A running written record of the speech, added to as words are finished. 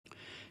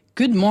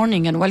Good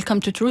morning and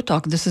welcome to True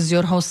Talk. This is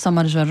your host,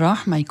 Samar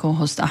Jarrah. My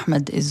co-host,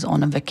 Ahmed, is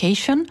on a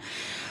vacation.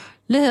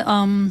 We're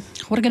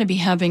going to be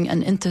having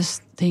an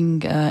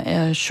interesting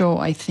show,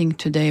 I think,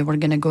 today. We're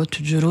going to go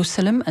to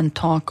Jerusalem and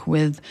talk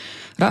with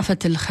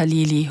Rafat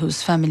al-Khalili,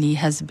 whose family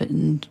has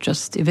been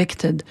just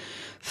evicted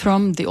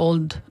from the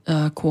old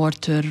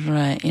quarter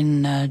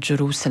in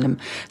Jerusalem.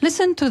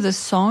 Listen to this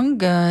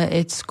song.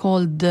 It's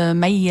called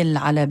Mayyil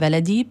ala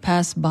Baladi,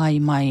 Pass by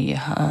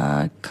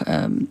my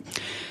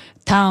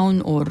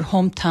town or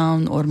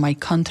hometown or my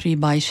country,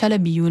 by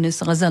Shalabi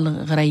Yunus, Ghazal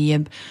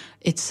Ghraib.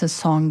 It's a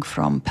song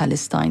from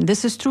Palestine.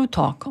 This is True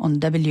Talk on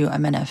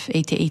WMNF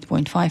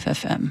 88.5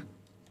 FM.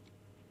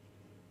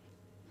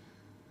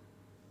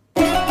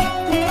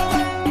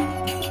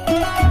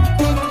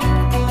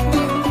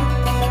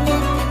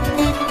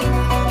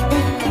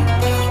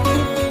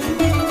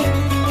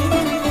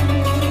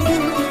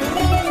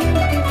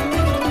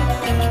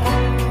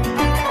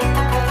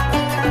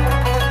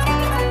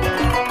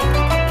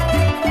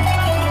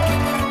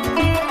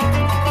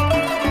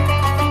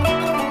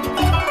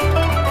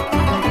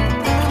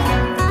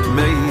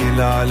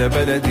 على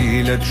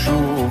بلدي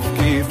لتشوف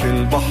كيف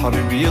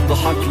البحر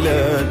بيضحك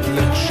لك،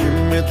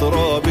 لتشم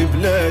تراب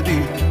بلادي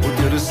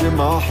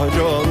وترسم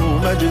عحجار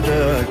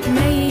ومجدك.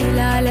 ميل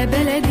على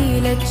بلدي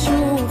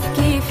لتشوف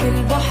كيف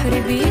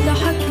البحر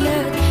بيضحك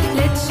لك،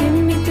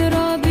 لتشم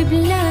تراب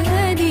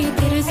بلادي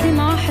ترسم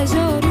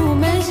عحجار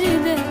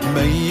ومجدك.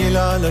 ميل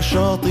على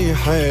شاطئ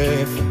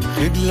حيف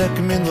خدلك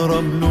من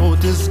رمل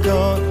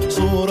وتذكار،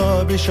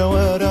 صورة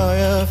بشوارع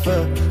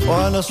يافا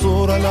وعلى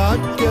صورة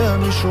العكا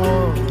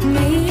مشوار.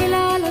 ميل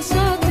على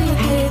شاطئ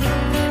حيف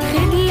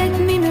خدلك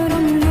من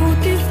رمل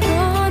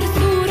وتذكار،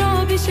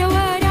 صورة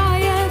بشوارع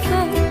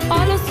يافا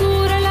على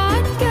صورة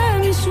العكا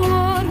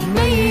مشوار.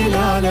 ميل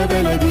على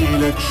بلدي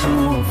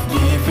لتشوف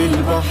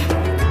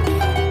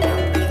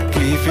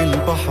كيف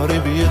البحر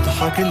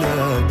بيضحك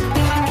لك.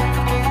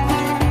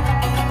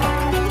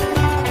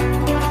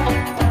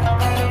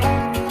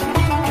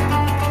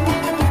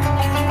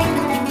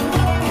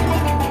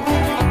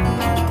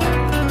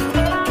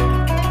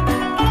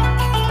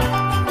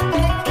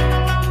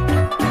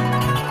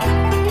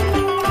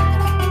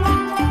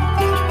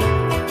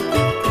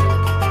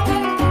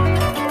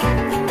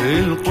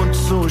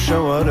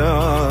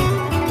 شوارعها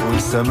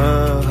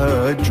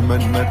والسماها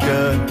أجمل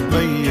مكان،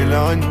 ميل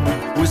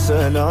عنا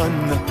وسال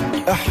عنا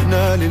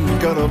احنا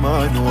للكرم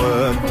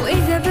عنوان.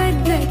 وإذا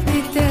بدك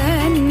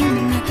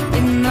تتهنى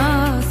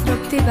الناصرة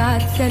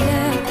بتبعت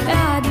سلام،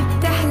 قاعد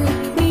بتحلى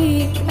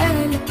 100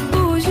 قلب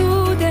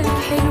بوجودك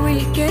حلو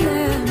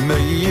الكلام.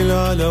 ميل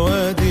على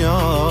وادي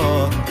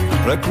عار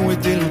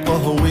ركوة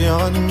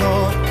القهوة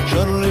عالنار،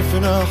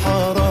 شرفنا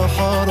حارة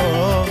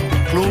حارة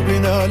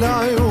قلوبنا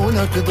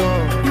لعيونك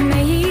دار.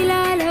 ميل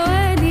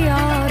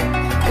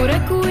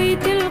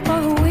وركوة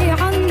القهوة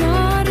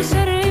عالنار،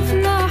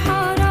 شرفنا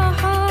حارة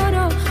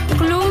حارة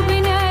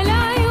قلوبنا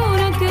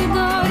لعيونك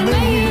دار.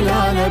 ميل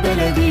على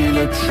بلدي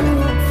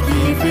لتشوف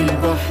كيف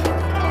البحر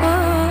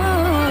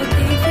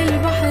كيف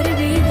البحر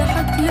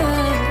بيضحك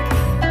لك.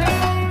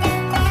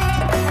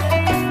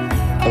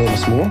 Hello,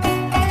 مسموع.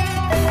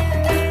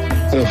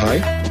 Hello, hi.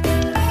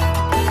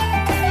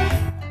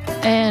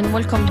 And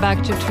welcome back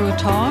to True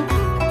Talk.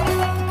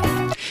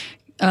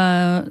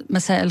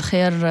 مساء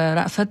الخير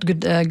رأفت.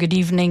 Good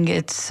evening.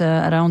 It's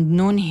around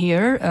noon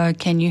here.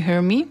 Can you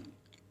hear me?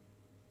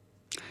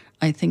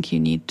 I think you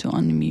need to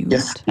unmute.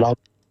 Yes, loud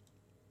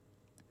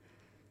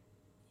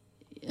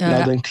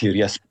and clear.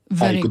 Yes.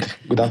 Very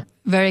good.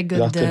 Very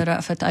good,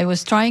 Rafat. I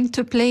was trying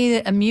to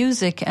play a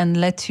music and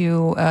let you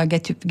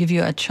give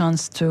you a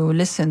chance to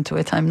listen to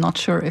it. I'm not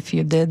sure if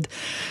you did,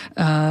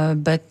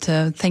 but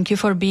thank you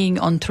for being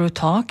on True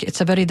Talk.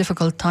 It's a very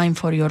difficult time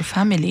for your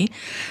family.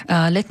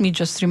 Let me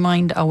just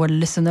remind our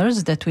listeners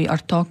that we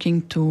are talking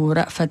to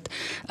Rafat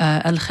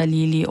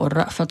al-Khalili or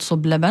Rafat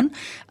Soblaban.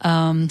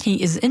 He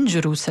is in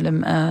Jerusalem,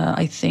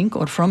 I think,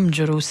 or from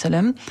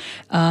Jerusalem.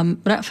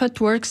 Rafat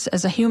works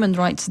as a human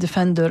rights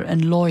defender and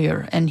lawyer,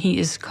 and he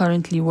is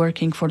currently working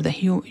for the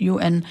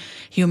UN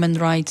human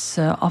rights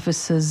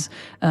offices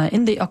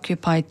in the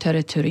occupied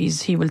territories.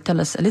 He will tell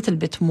us a little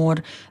bit more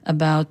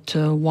about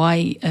why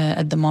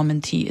at the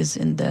moment he is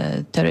in the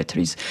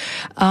territories.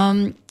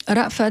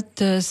 Rafat,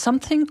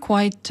 something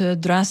quite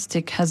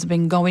drastic has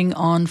been going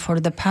on for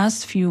the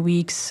past few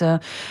weeks.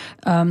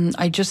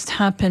 I just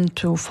happened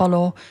to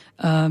follow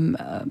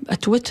a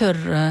Twitter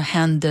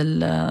handle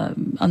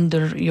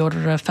under your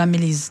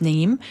family's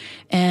name,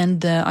 and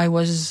I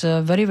was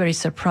very, very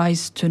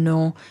surprised to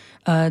know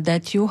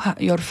that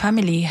your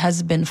family has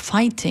been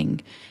fighting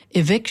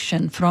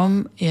eviction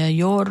from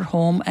your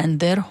home and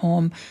their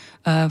home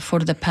for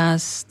the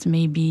past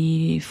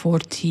maybe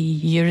 40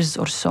 years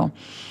or so.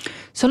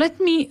 So let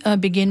me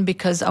begin,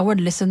 because our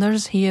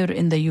listeners here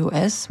in the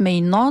US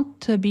may not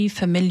be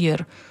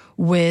familiar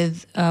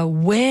with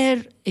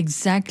where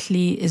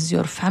exactly is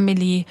your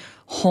family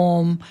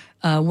home.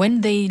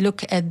 When they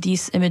look at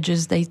these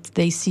images,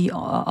 they see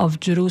of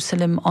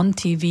Jerusalem on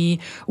TV,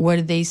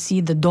 where they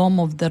see the Dome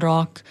of the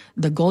Rock,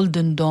 the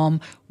Golden Dome.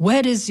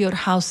 Where is your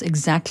house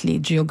exactly?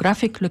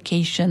 Geographic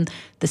location,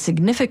 the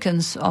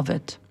significance of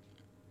it.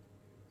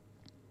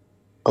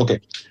 Okay.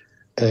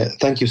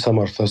 Thank you,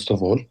 Samar, first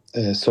of all.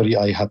 Sorry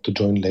I had to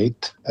join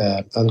late.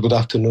 And good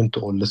afternoon to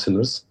all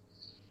listeners.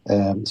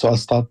 So I'll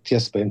start,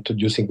 by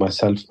introducing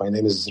myself. My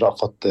name is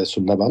Rafat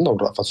Sullaban, or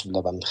Rafat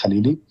Sullaban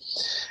Khalili.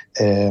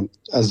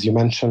 As you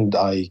mentioned,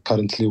 I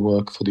currently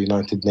work for the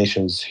United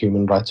Nations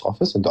Human Rights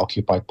Office in the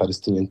occupied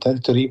Palestinian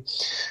territory.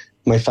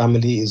 My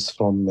family is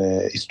from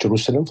East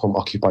Jerusalem, from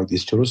occupied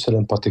East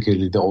Jerusalem,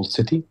 particularly the Old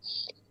City.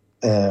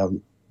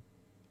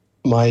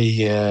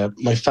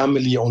 My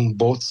family on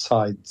both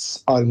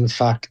sides are, in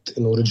fact,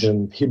 in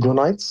origin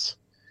Hebronites.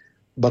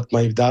 But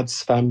my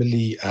dad's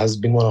family has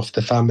been one of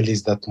the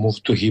families that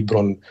moved to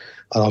Hebron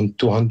around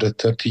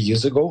 230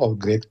 years ago. Our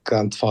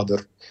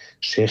great-grandfather,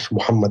 Sheikh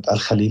Muhammad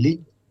al-Khalili,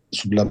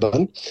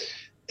 Sublaban,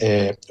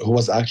 who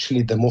was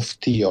actually the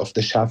mufti of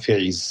the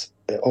Shafi'is,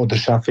 or the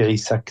Shafi'i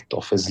sect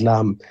of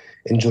Islam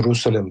in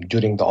Jerusalem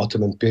during the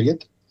Ottoman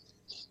period.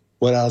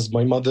 Whereas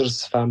my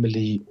mother's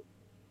family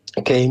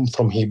came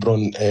from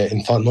Hebron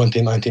in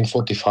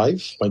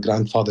 1945. My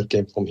grandfather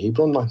came from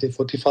Hebron in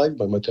 1945,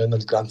 my maternal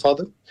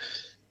grandfather,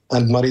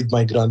 and married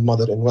my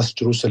grandmother in West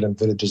Jerusalem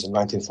villages in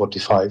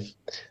 1945.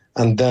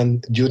 And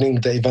then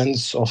during the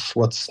events of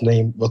what's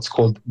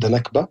called the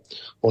Nakba,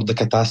 or the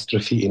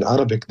catastrophe in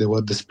Arabic, they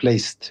were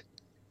displaced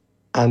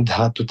and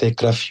had to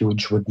take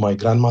refuge with my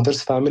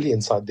grandmother's family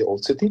inside the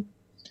Old City.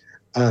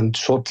 And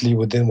shortly,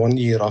 within 1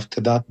 year after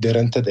that, they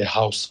rented a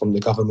house from the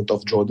government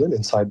of Jordan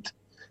inside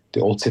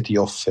the Old City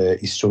of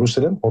East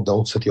Jerusalem, or the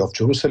Old City of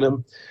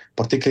Jerusalem,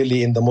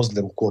 particularly in the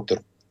Muslim quarter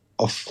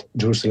of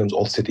Jerusalem's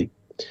Old City.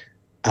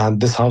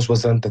 And this house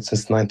was rented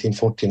since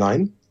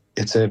 1949.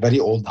 It's a very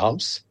old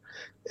house,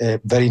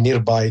 very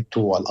nearby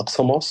to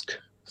Al-Aqsa Mosque.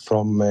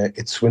 From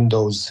its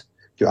windows,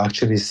 you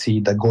actually see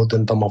the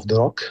Golden Dome of the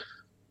Rock.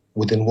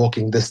 Within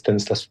walking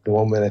distance, less than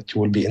 1 minute,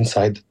 you will be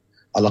inside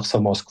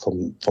Al-Aqsa Mosque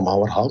from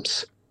our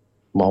house,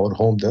 from our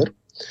home there.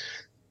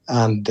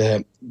 And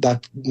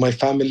that my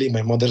family,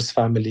 my mother's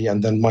family,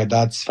 and then my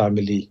dad's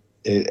family,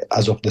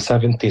 as of the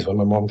 70s when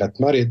my mom got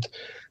married,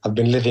 have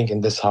been living in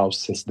this house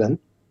since then,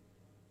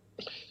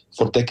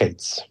 for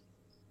decades.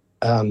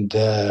 And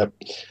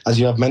as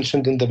you have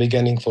mentioned in the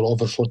beginning, for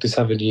over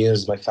 47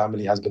 years, my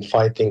family has been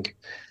fighting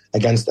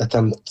against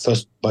attempts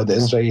first by the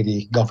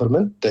Israeli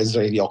government, the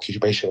Israeli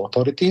occupation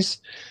authorities,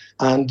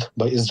 and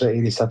by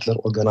Israeli settler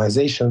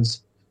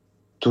organizations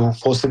to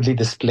forcibly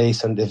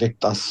displace and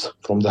evict us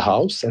from the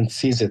house and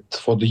seize it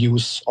for the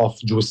use of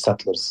Jewish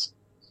settlers.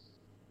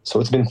 So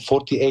it's been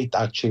 48,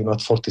 actually,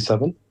 not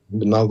 47.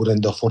 Now we're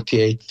in the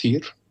 48th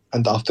year.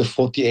 And after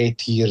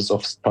 48 years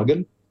of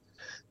struggle,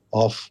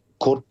 of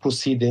court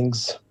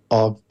proceedings,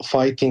 of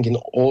fighting in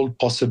all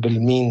possible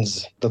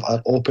means that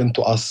are open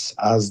to us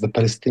as the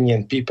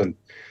Palestinian people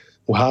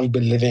who have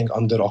been living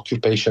under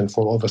occupation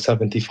for over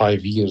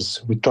 75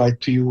 years. We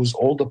tried to use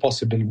all the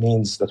possible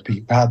means that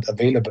we had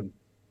available.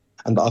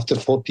 And after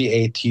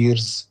 48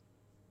 years,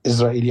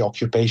 Israeli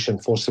occupation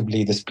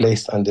forcibly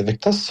displaced and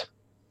evicted us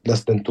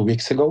less than 2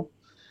 weeks ago.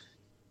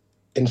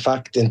 In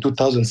fact, in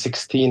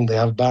 2016, they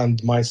have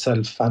banned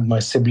myself and my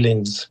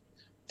siblings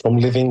from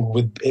living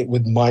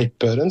with my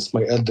parents,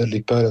 my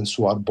elderly parents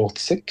who are both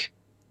sick.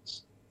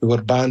 We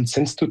were banned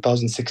since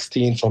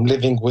 2016 from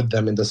living with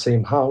them in the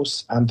same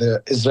house, and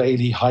the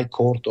Israeli High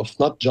Court of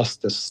not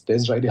justice, the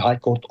Israeli High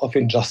Court of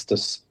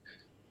injustice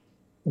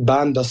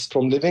banned us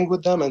from living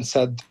with them and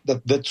said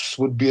that this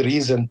would be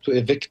reason to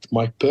evict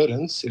my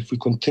parents if we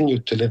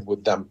continued to live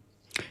with them.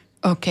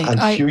 Okay,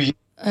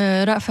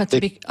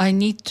 Rafat, I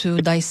need to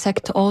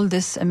dissect all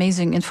this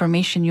amazing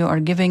information you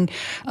are giving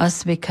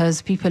us,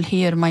 because people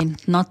here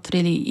might not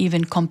really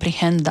even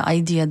comprehend the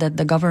idea that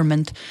the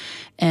government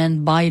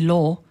and by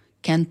law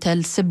can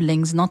tell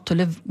siblings not to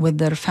live with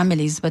their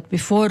families. But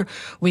before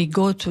we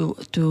go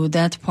to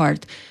that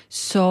part,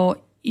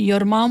 so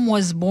your mom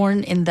was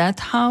born in that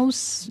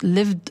house,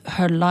 lived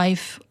her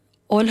life,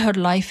 all her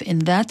life in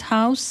that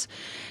house,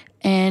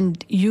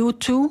 and you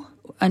too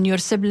and your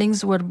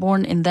siblings were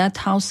born in that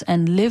house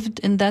and lived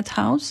in that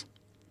house?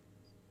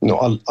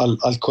 No,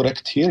 I'll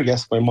correct here.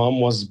 Yes, my mom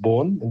was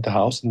born in the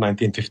house in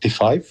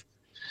 1955.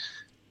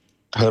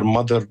 Her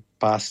mother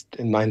passed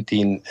in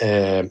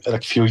a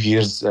few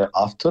years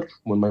after,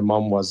 when my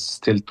mom was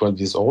still 12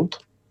 years old.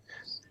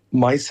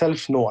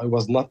 Myself, no, I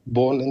was not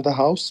born in the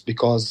house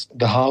because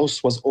the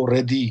house was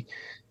already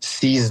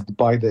seized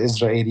by the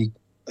Israeli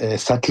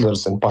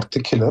settlers in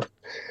particular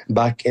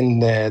back in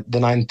the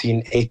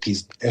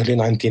 1980s, early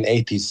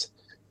 1980s.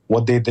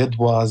 What they did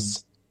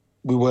was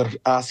we were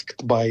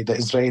asked by the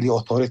Israeli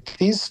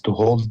authorities to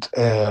hold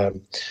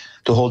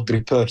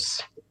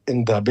repairs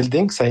in the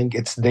building, saying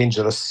it's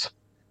dangerous.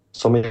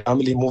 So my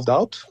family moved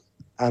out,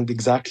 and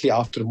exactly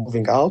after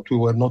moving out, we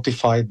were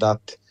notified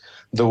that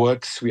the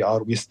works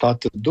we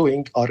started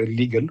doing are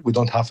illegal. We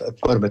don't have a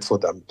permit for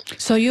them.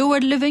 So you were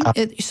living.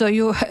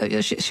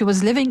 She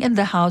was living in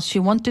the house. She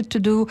wanted to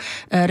do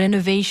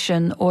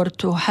renovation or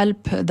to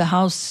help the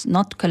house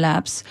not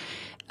collapse.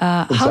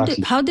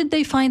 Exactly. How did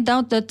they find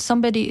out that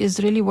somebody is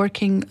really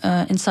working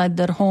inside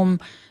their home,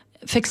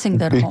 fixing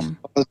their home?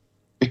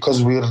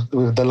 Because we're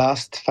the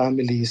last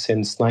family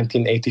since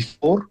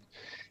 1984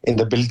 in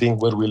the building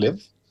where we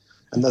live.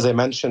 And as I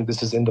mentioned,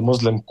 this is in the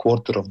Muslim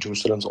quarter of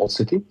Jerusalem's Old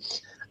City.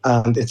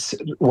 And it's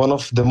one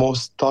of the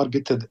most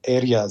targeted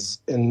areas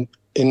in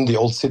the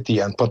Old City,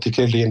 and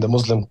particularly in the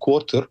Muslim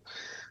quarter,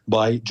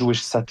 by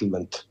Jewish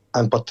settlement,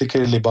 and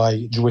particularly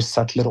by Jewish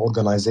settler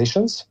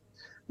organizations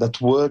that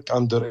work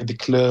under a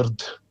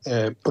declared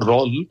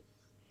role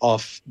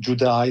of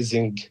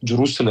Judaizing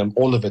Jerusalem,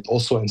 all of it,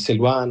 also in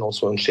Silwan,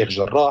 also in Sheikh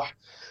Jarrah,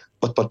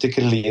 but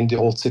particularly in the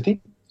Old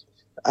City.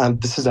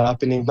 And this is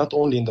happening not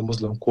only in the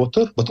Muslim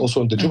quarter, but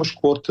also in the Jewish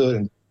quarter,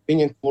 in the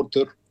Palestinian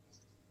quarter.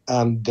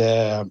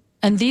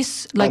 And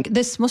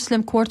this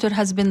Muslim quarter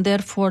has been there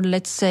for,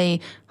 let's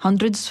say,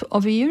 hundreds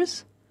of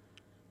years?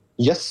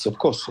 Yes, of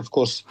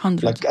course.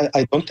 Hundreds. Like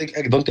I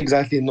don't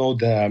exactly know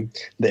the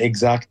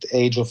exact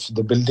age of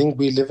the building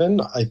we live in.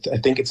 I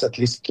think it's at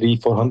least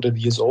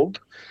 300-400 years old.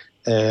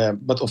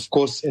 But of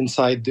course,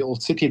 inside the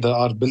Old City, there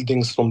are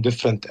buildings from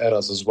different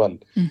eras as well.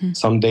 Mm-hmm.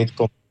 Some date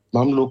from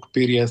Mamluk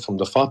period, from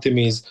the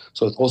Fatimids.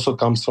 So it also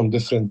comes from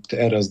different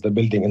eras, the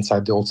building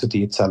inside the Old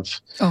City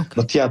itself. Okay.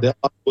 But yeah, they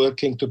are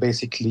working to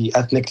basically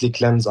ethnically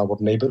cleanse our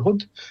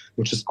neighborhood,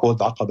 which is called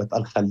Aqabat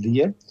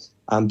al-Khalliyah,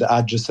 and the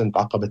adjacent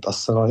Aqabat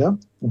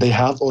al-Saraya. They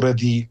have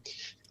already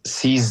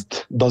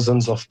seized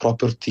dozens of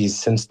properties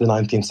since the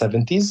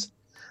 1970s.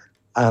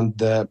 And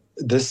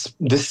this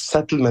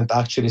settlement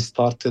actually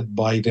started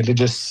by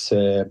religious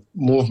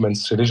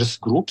movements, religious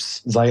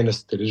groups,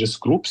 Zionist religious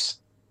groups.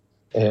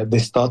 They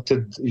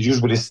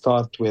usually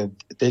start with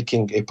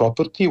taking a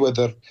property,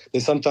 whether they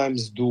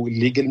sometimes do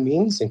illegal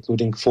means,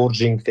 including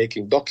forging,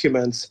 faking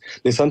documents.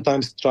 They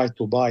sometimes try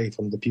to buy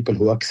from the people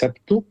who accept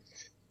to.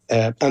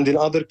 And in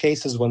other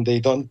cases, when they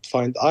don't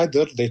find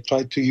either, they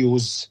try to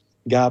use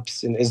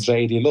gaps in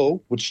Israeli law,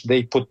 which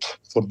they put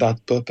for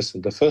that purpose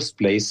in the first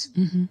place,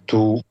 mm-hmm.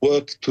 to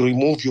work to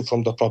remove you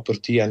from the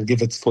property and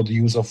give it for the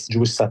use of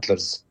Jewish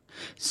settlers.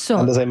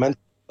 And as I mentioned,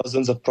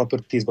 dozens of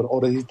properties were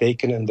already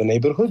taken in the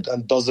neighborhood,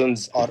 and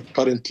dozens are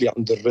currently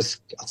under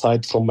risk,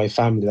 aside from my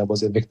family that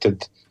was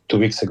evicted 2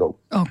 weeks ago.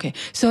 Okay,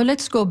 so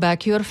let's go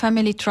back. Your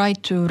family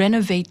tried to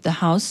renovate the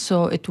house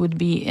so it would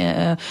be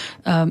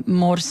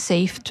more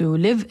safe to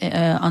live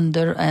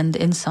under and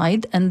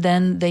inside, and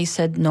then they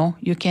said, no,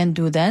 you can't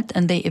do that,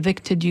 and they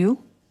evicted you,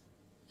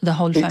 the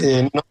whole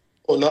family?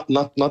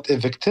 Not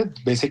evicted.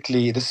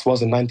 Basically, this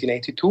was in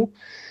 1982.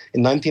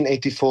 In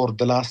 1984,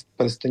 the last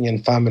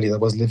Palestinian family that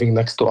was living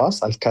next to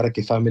us,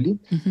 Al-Karaki family,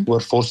 mm-hmm.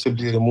 were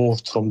forcibly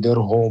removed from their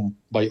home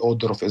by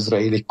order of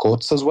Israeli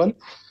courts as well.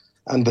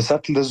 And the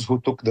settlers who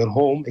took their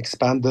home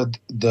expanded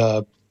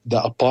the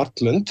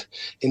apartment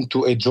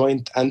into a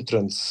joint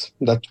entrance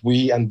that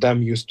we and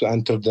them used to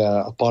enter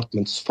the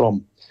apartments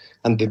from.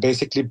 And they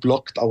basically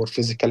blocked our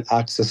physical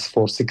access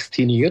for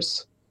 16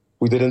 years.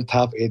 We didn't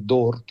have a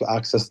door to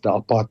access the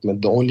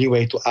apartment. The only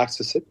way to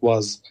access it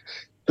was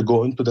to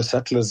go into the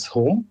settlers'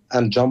 home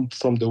and jump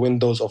from the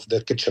windows of their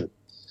kitchen.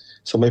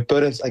 So my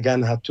parents,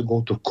 again, had to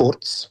go to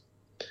courts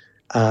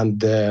and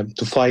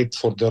to fight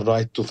for their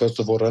right to, first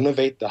of all,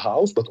 renovate the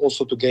house, but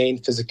also to gain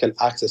physical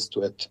access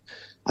to it.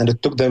 And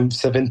it took them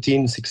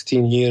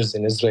 16 years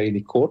in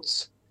Israeli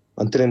courts,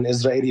 until an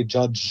Israeli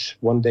judge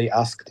one day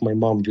asked my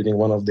mom during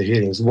one of the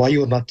hearings, why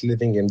you're not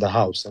living in the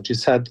house? And she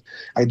said,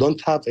 I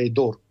don't have a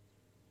door.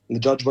 And the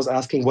judge was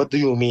asking, what do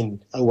you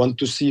mean? I want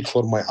to see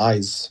for my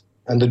eyes.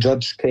 And the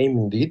judge came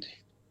indeed,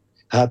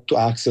 had to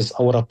access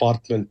our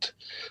apartment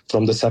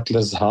from the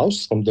settlers'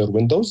 house, from their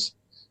windows,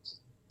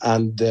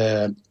 and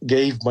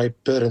gave my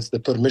parents the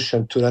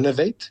permission to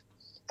renovate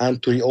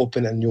and to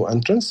reopen a new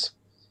entrance.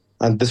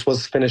 And this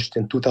was finished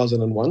in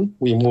 2001.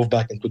 We moved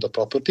back into the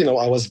property. Now,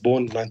 I was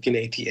born in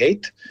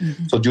 1988.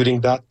 Mm-hmm. So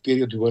during that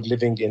period, we were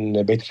living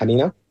in Beit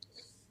Hanina.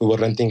 We were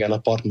renting an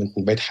apartment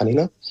in Beit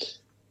Hanina.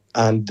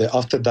 And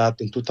after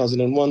that, in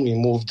 2001, we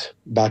moved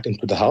back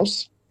into the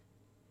house.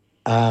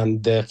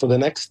 And for the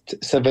next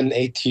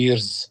 7-8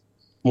 years,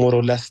 more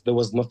or less, there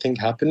was nothing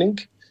happening.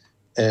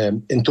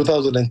 In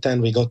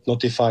 2010, we got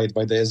notified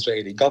by the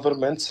Israeli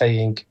government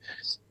saying,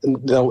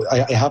 no,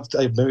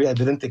 maybe I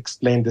didn't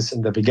explain this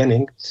in the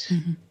beginning.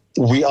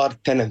 Mm-hmm. We are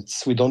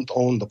tenants. We don't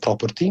own the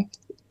property.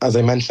 As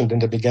I mentioned in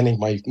the beginning,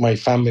 my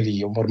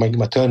family or my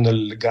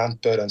maternal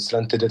grandparents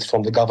rented it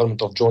from the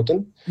government of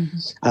Jordan. Mm-hmm.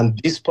 And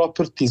these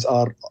properties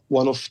are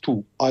one of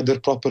two, either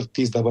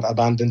properties that were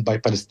abandoned by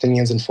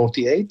Palestinians in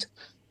 1948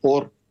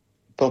 or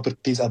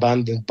properties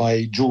abandoned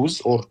by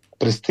Jews or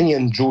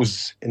Palestinian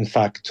Jews, in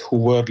fact, who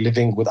were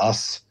living with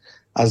us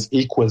as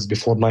equals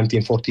before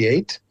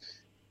 1948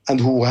 and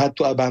who had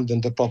to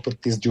abandon the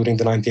properties during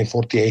the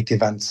 1948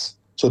 events.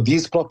 So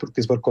these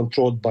properties were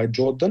controlled by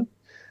Jordan,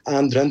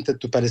 and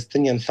rented to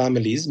Palestinian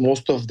families.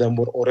 Most of them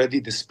were already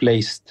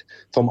displaced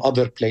from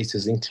other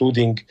places,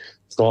 including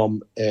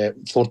from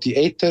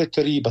 48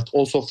 territory, but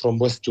also from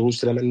West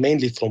Jerusalem, and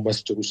mainly from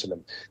West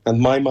Jerusalem. And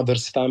my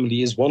mother's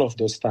family is one of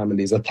those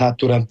families that had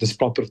to rent this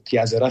property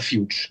as a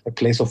refuge, a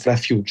place of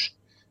refuge.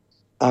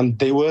 And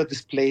they were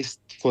displaced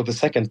for the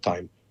second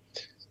time.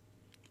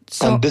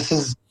 So, and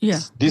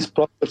these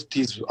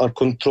properties are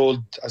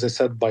controlled, as I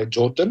said, by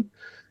Jordan.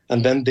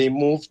 And then they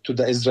moved to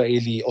the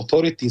Israeli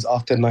authorities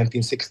after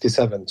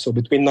 1967. So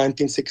between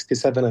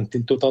 1967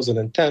 until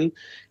 2010,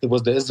 it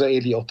was the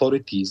Israeli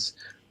authorities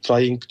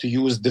trying to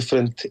use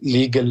different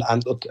legal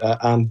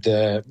and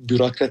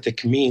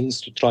bureaucratic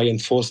means to try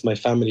and force my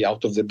family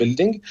out of the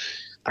building,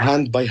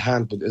 hand by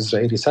hand with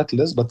Israeli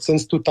settlers. But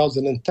since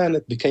 2010,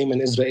 it became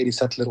an Israeli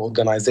settler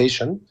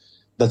organization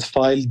that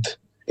filed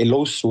a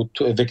lawsuit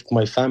to evict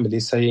my family,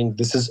 saying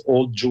this is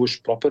all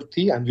Jewish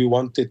property and we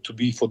want it to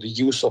be for the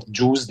use of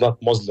Jews, not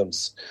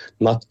Muslims,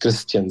 not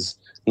Christians,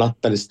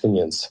 not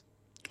Palestinians.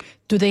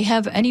 Do they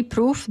have any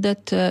proof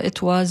that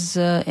it was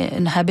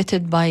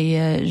inhabited by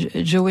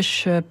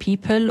Jewish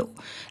people?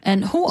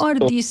 And who are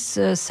these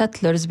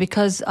settlers?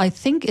 Because I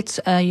think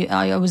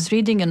I was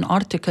reading an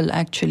article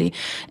actually,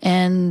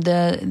 and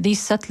these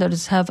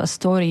settlers have a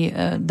story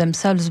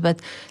themselves,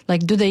 but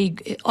like, do they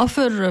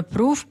offer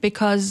proof?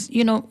 Because,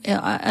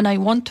 and I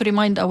want to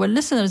remind our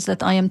listeners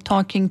that I am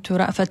talking to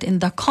Rafat in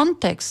the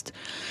context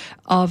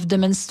of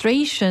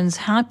demonstrations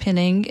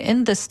happening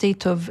in the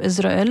state of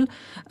Israel,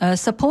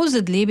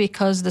 supposedly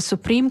because the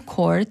Supreme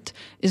Court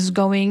is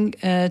going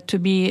to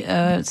be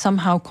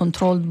somehow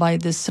controlled by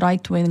this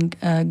right-wing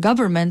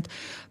government.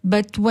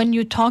 But when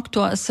you talk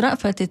to us,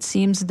 Rafat, it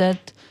seems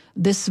that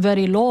this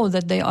very law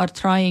that they are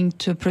trying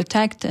to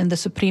protect and the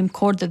Supreme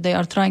Court that they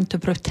are trying to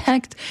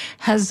protect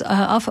has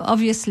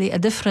obviously a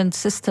different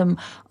system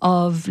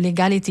of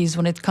legalities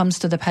when it comes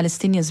to the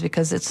Palestinians,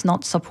 because it's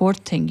not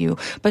supporting you.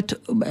 But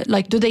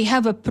do they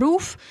have a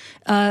proof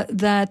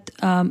that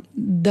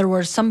there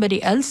was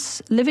somebody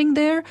else living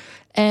there?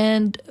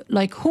 And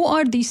who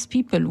are these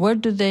people? Where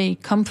do they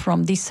come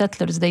from, these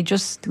settlers? They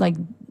just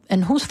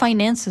and who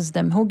finances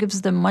them? Who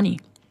gives them money?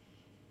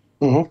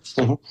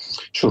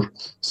 Sure.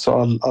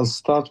 So I'll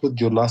start with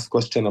your last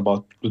question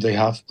about do they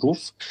have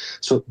proof.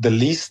 So the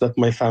lease that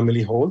my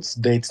family holds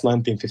dates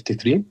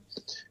 1953.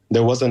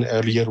 There was an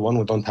earlier one.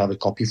 We don't have a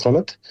copy from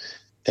it.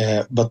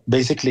 But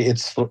basically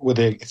it's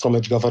from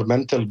a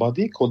governmental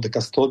body called the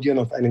Custodian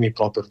of Enemy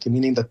Property,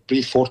 meaning that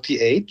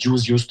pre-48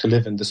 Jews used to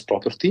live in this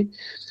property.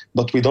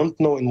 But we don't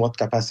know in what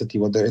capacity,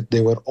 whether they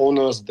were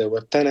owners, they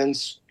were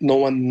tenants. No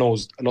one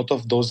knows. A lot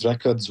of those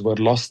records were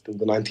lost in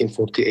the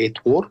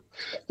 1948 war,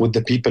 with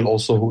the people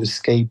also who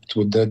escaped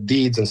with their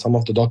deeds, and some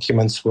of the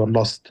documents were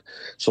lost.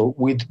 So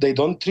they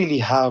don't really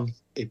have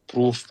a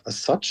proof as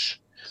such.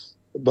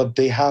 What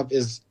they have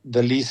is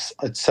the lease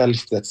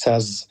itself that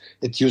says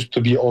it used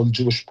to be all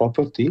Jewish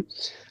property.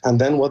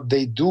 And then what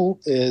they do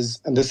is,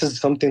 and this is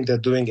something they're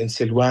doing in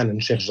Silwan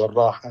and Sheikh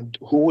Jarrah. And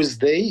who is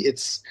they?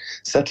 It's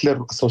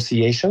settler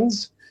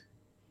associations.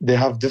 They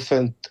have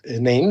different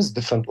names,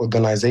 different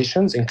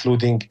organizations,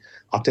 including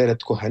Ateret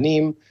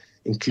Kohanim,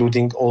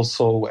 including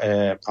also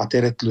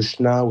Ateret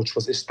Lushna, which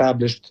was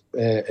established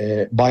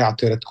by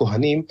Ateret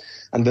Kohanim,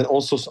 and then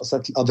also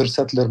other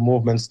settler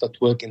movements that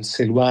work in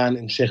Silwan,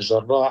 in Sheikh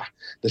Jarrah,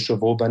 the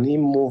Shuvobanim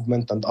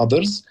movement, and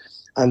others.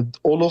 And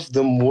all of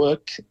them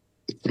work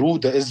through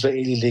the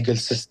Israeli legal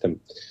system.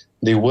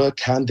 They work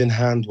hand in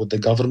hand with the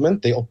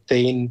government. They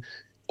obtain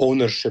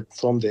ownership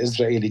from the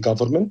Israeli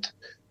government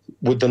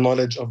with the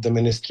knowledge of the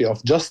Ministry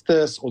of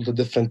Justice, all the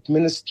different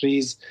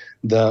ministries.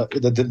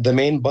 The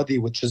main body,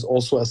 which is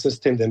also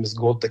assisting them, is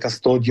called the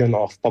Custodian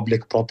of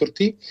Public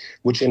Property,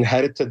 which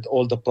inherited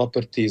all the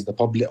properties, the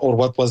public, or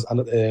what was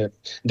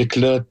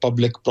declared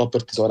public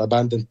properties or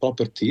abandoned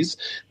properties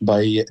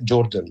by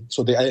Jordan.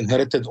 So they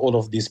inherited all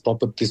of these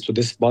properties to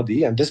this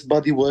body, and this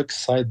body works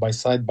side by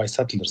side by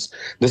settlers.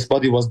 This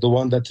body was the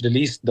one that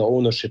released the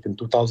ownership in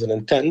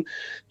 2010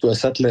 to a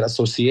settler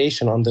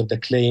association under the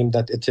claim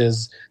that it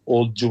is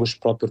all Jewish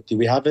property.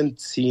 We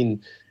haven't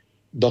seen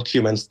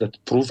documents that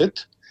prove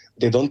it.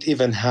 They don't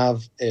even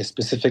have a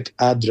specific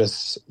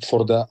address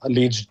for the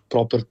alleged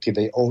property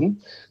they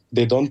own.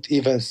 They don't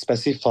even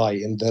specify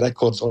in the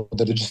records or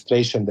the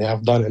registration they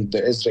have done in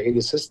the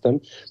Israeli system.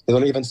 They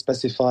don't even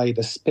specify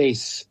the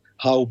space,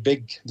 how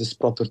big this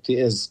property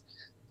is.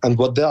 And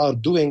what they are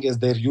doing is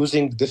they're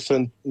using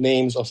different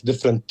names of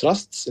different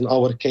trusts. In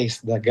our case,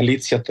 the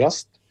Galicia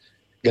Trust.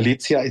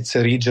 Galicia, it's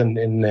a region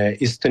in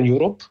Eastern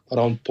Europe,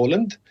 around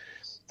Poland.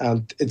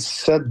 And it's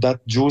said that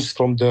Jews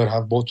from there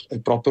have bought a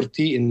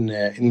property in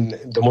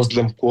the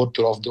Muslim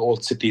quarter of the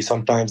old city,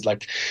 sometimes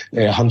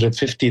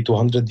 150 to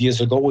 100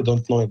 years ago. We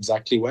don't know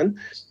exactly when.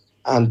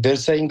 And they're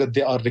saying that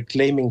they are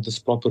reclaiming this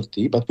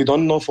property, but we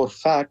don't know for a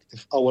fact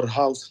if our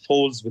house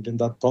falls within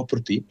that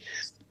property.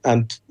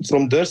 And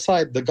from their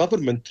side, the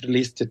government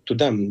released it to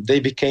them.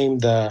 They became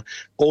the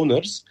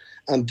owners.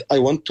 And I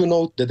want to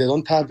note that they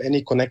don't have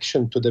any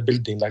connection to the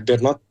building. Like, they're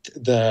not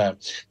the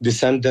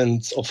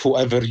descendants of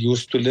whoever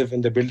used to live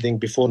in the building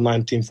before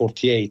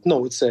 1948.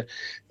 No, it's a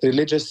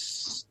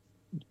religious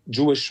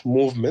Jewish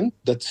movement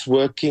that's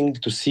working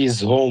to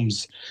seize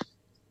homes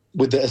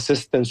with the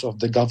assistance of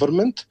the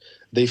government.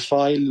 They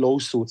file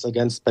lawsuits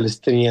against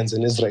Palestinians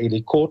in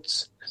Israeli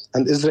courts,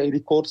 and Israeli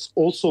courts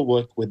also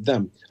work with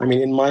them. I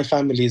mean, in my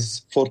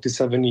family's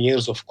 47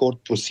 years of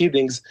court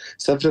proceedings,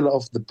 several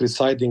of the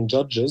presiding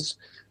judges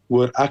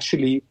were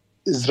actually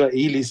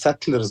Israeli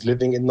settlers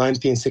living in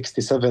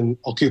 1967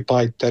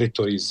 occupied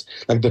territories.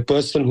 Like, the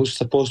person who's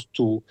supposed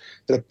to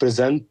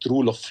represent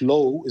rule of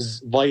law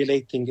is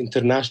violating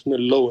international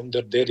law in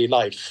their daily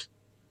life.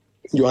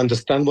 You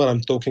understand what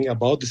I'm talking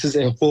about? This is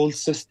a whole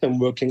system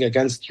working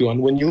against you.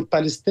 And when you're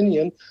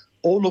Palestinian,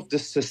 all of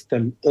this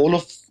system, all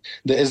of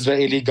the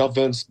Israeli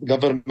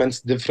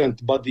government's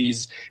different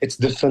bodies, its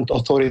different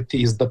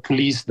authorities, the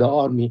police, the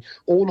army,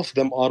 all of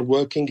them are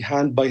working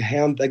hand by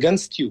hand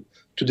against you,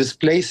 to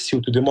displace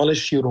you, to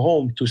demolish your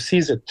home, to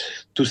seize it,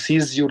 to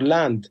seize your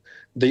land.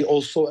 They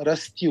also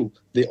arrest you.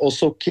 They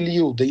also kill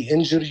you. They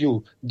injure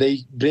you. They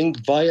bring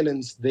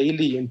violence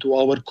daily into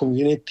our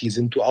communities,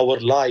 into our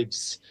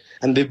lives.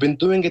 And they've been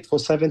doing it for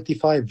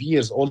 75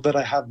 years, all that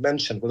I have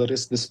mentioned, whether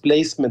it's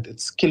displacement,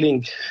 it's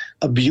killing,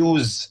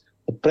 abuse,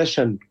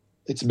 oppression.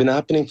 It's been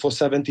happening for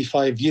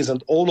 75 years,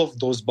 and all of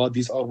those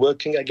bodies are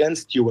working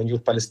against you when you're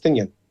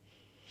Palestinian.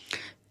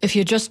 If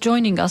you're just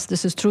joining us,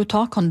 this is True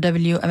Talk on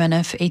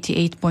WMNF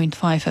 88.5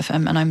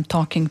 FM, and I'm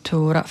talking to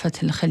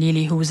Ra'fat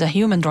Al-Khalili, who is a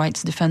human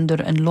rights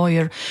defender and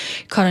lawyer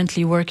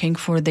currently working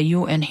for the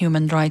UN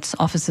human rights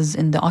offices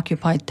in the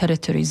occupied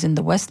territories in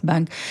the West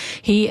Bank.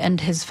 He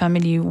and his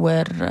family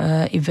were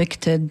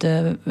evicted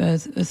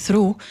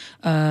through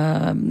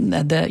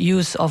the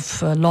use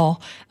of law,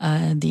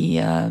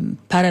 the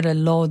parallel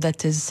law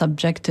that is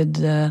subjected,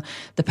 the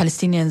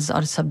Palestinians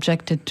are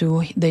subjected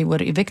to. They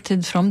were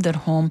evicted from their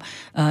home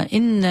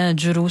in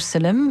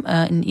Jerusalem,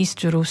 in East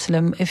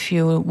Jerusalem. If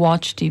you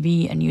watch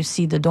TV and you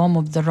see the Dome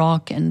of the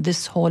Rock and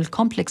this whole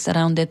complex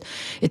around it,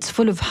 it's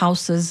full of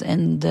houses,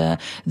 and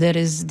there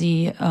is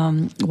the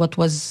what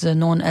was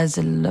known as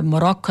the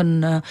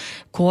Moroccan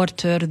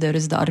quarter, there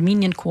is the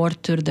Armenian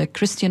quarter, the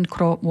Christian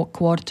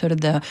quarter,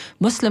 the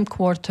Muslim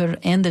quarter,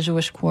 and the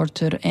Jewish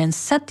quarter, and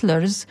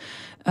settlers,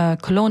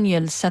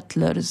 colonial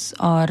settlers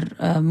are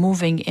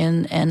moving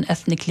in and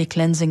ethnically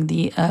cleansing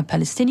the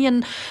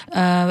Palestinian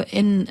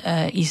in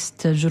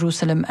East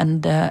Jerusalem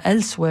and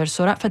elsewhere.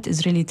 So Ra'fat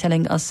is really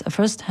telling us a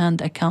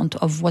first-hand account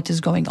of what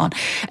is going on.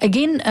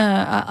 Again,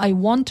 I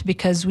want,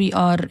 because we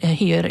are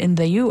here in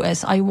the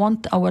US, I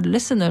want our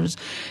listeners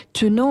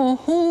to know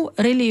who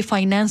really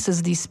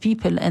finances these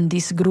people and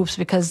these groups,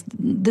 because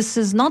this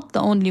is not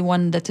the only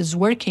one that is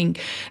working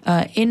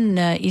in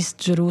East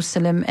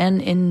Jerusalem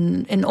and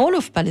in all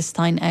of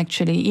Palestine,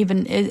 actually,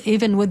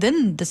 even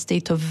within the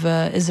state of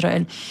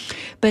Israel.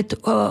 But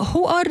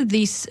who are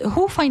these?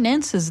 Who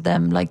finances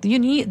them? Like,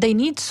 they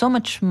need so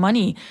much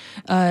money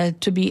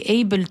to be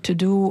able to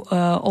do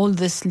all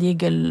this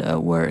legal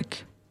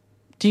work.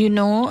 Do you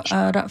know,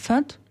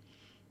 Ra'fat?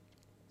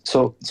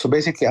 So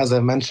basically, as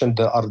I mentioned,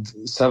 there are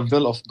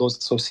several of those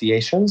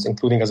associations,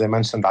 including, as I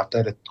mentioned,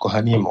 Ataret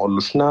Kohanim or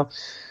Lushna.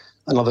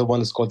 Another one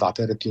is called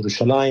Ataret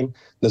Yerushalayim.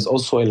 There's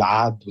also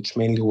Al-Ad, which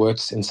mainly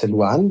works in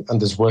Silwan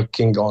and is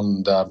working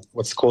on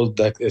what's called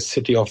the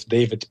City of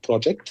David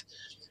project.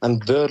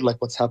 And there,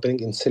 like, what's happening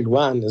in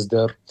Silwan is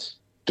they're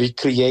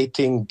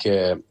recreating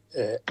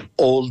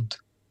old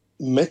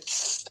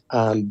myths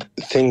and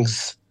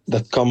things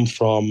that come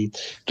from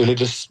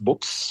religious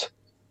books.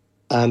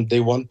 And they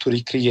want to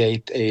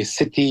recreate a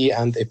city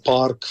and a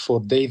park for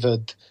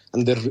David,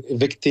 and they're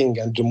evicting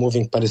and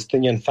removing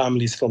Palestinian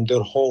families from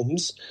their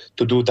homes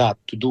to do that,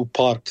 to do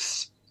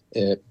parks,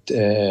 by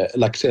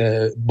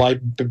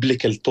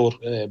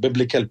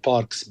biblical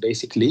parks,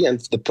 basically. And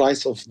the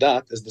price of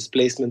that is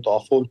displacement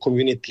of whole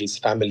communities,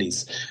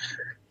 families.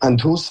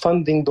 And who's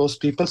funding those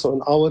people? So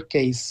in our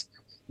case,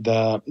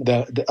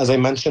 as I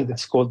mentioned,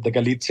 it's called the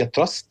Galicia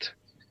Trust,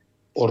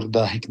 or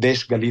the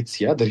Hikdesh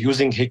Galicia. They're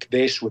using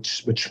Hikdesh,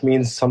 which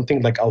means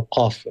something like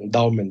awqaf,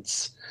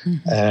 endowments.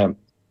 Mm-hmm.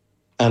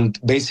 And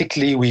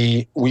basically,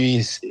 we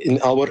in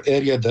our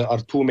area, there are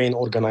two main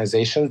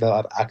organizations that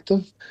are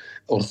active,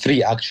 or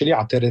three actually: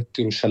 Ataret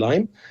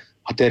Yerushalayim,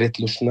 Ataret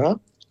Lushna,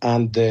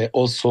 and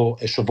also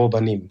Shuvo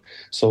Banim.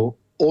 So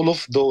all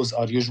of those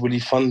are usually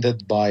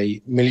funded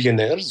by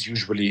millionaires,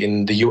 usually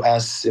in the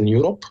US, in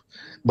Europe.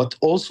 But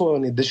also,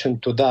 in addition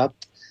to that,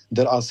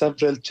 there are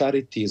several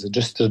charities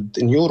registered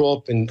in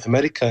Europe, in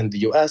America, in the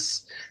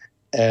US,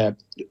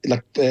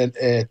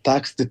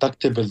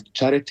 tax-deductible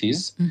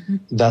charities mm-hmm.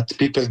 that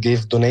people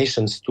give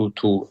donations to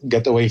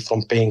get away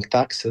from paying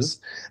taxes.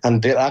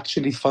 And they're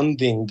actually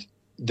funding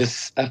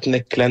this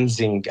ethnic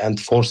cleansing and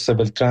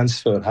forcible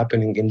transfer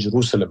happening in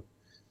Jerusalem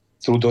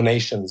through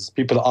donations.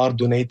 People are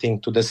donating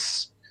to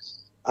this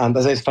And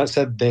as I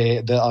said,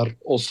 there are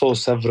also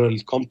several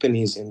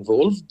companies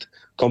involved,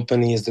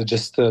 companies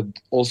registered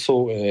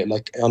also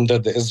like under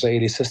the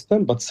Israeli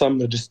system, but some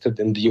registered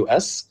in the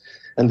US.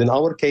 And in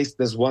our case,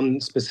 there's one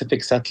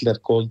specific settler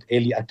called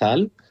Eli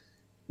Atal.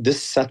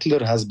 This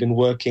settler has been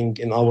working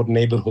in our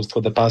neighborhood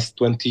for the past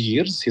 20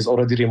 years. He's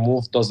already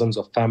removed dozens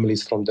of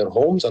families from their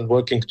homes and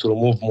working to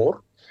remove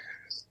more.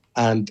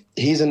 And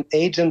he's an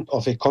agent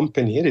of a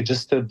company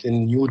registered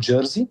in New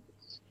Jersey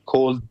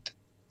called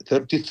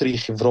 33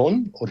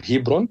 Hebron,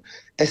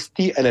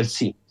 ST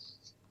LLC.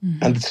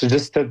 And it's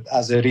registered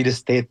as a real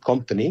estate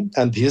company.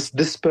 And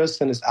this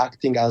person is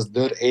acting as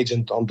their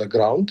agent on the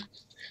ground.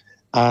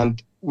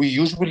 And we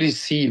usually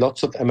see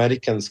lots of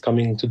Americans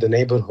coming into the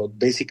neighborhood,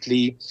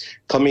 basically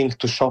coming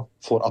to shop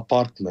for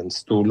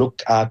apartments, to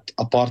look at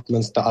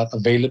apartments that are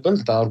available,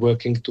 that are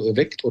working to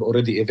evict or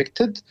already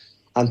evicted,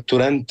 and to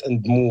rent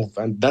and move.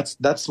 And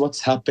that's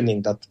what's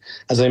happening. That,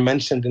 as I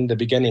mentioned in the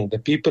beginning, the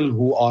people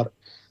who are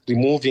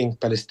removing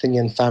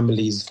Palestinian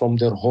families from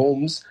their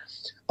homes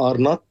are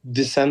not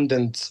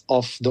descendants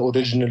of the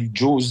original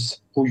Jews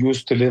who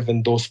used to live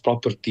in those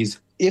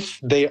properties, if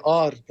they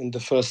are in the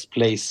first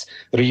place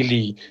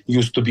really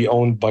used to be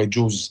owned by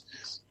Jews.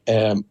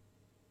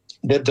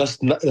 They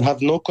just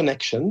have no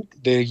connection.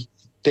 They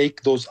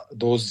take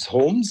those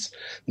homes,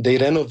 they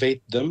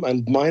renovate them,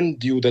 and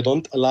mind you, they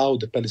don't allow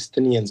the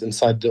Palestinians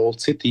inside the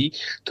old city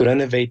to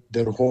renovate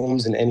their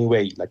homes in any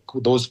way, like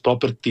those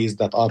properties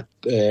that are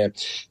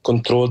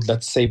controlled,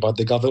 let's say, by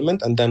the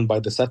government and then by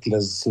the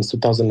settlers since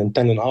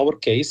 2010. In our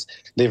case,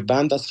 they've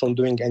banned us from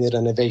doing any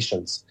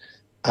renovations.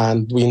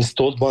 And we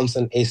installed once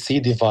an AC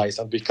device,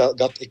 and we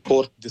got a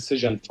court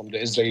decision from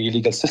the Israeli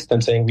legal system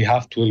saying we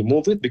have to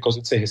remove it because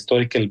it's a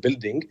historical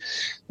building.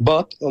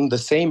 But on the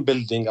same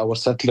building, our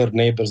settler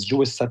neighbors,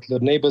 Jewish settler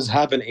neighbors,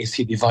 have an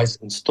AC device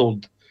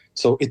installed.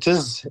 So it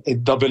is a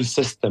double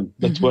system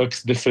that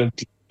works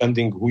differently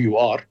depending who you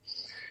are.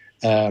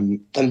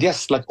 And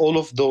yes, like all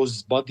of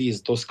those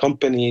bodies, those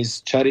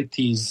companies,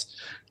 charities,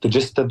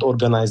 registered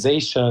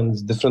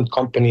organizations, different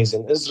companies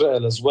in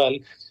Israel as well,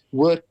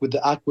 work with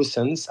the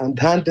acquiescents and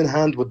hand in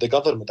hand with the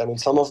government. I mean,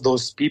 some of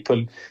those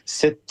people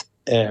sit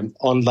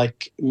on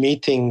like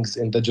meetings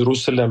in the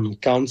Jerusalem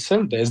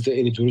Council, the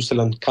Israeli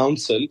Jerusalem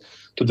Council,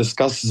 to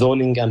discuss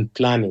zoning and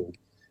planning.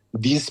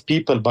 These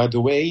people, by the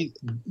way,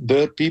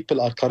 their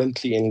people are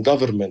currently in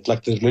government,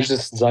 like the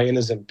religious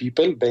Zionism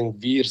people,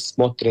 Bedier,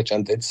 Smotrich,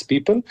 and its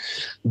people.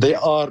 They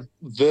are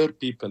their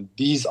people.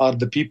 These are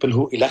the people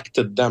who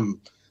elected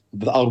them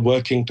that are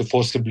working to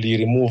forcibly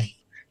remove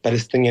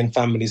Palestinian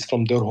families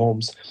from their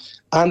homes.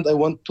 And I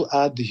want to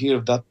add here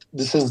that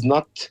this is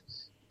not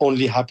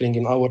only happening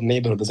in our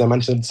neighborhood. As I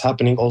mentioned, it's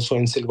happening also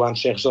in Silwan,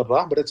 Sheikh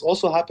Jarrah, but it's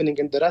also happening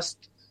in the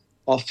rest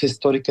of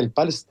historical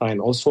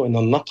Palestine, also in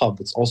Al-Naqab.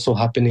 It's also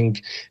happening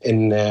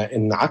in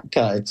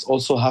Akka. It's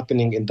also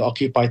happening in the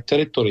occupied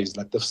territories,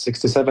 like the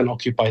 67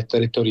 occupied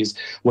territories,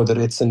 whether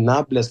it's in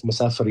Nablus,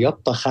 Musafir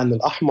Yatta, Khan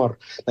al-Ahmar.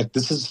 Like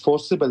this is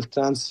forcible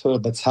transfer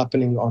that's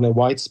happening on a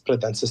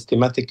widespread and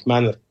systematic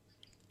manner.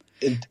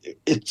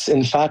 It's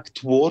in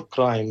fact war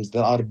crimes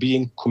that are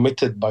being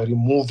committed by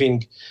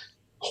removing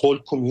whole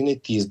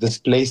communities,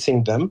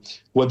 displacing them,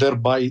 whether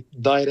by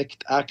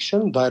direct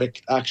action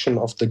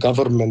of the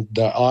government,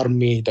 the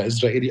army, the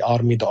Israeli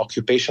army, the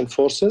occupation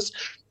forces,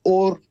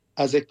 or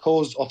as a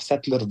cause of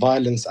settler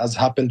violence, as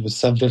happened with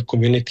several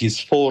communities.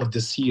 4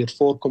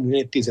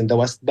 communities in the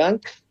West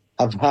Bank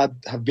have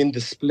been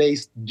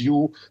displaced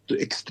due to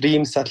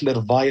extreme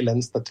settler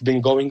violence that's been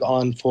going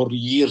on for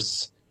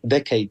years,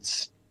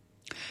 decades.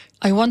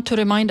 I want to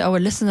remind our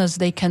listeners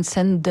they can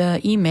send the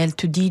email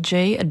to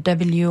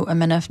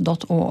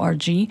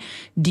dj@wmnf.org,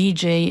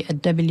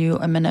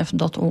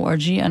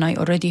 dj@wmnf.org, and I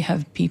already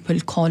have people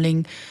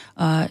calling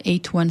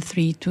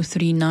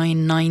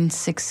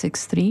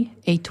 813-239-9663,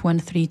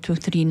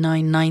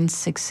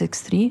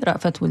 813-239-9663.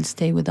 Rafat will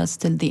stay with us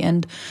till the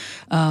end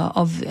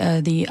of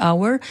the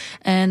hour.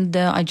 And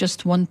I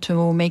just want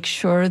to make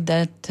sure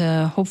that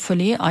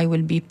hopefully I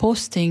will be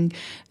posting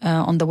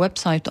on the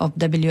website of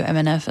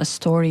WMNF a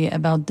story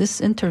about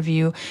this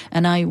interview,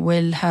 and I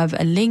will have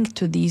a link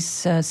to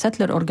these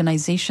settler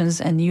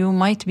organizations, and you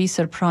might be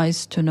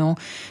surprised to know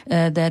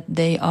that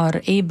they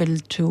are able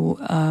to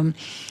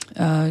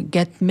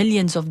get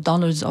millions of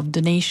dollars of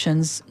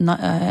donations,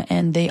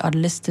 and they are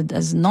listed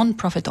as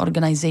non-profit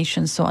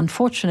organizations. So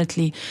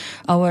unfortunately,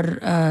 our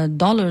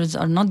dollars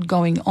are not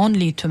going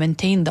only to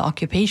maintain the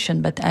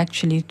occupation, but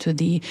actually to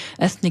the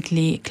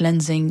ethnically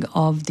cleansing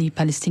of the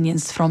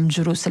Palestinians from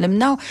Jerusalem.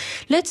 Now,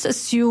 let's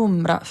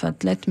assume,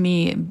 Rafat, let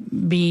me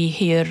be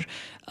here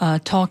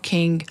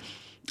talking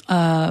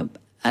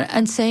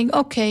and saying,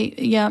 okay,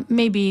 yeah,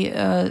 maybe,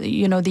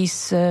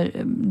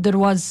 there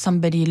was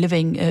somebody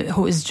living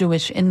who is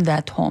Jewish in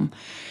that home.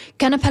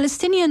 Can a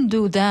Palestinian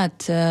do that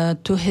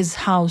to his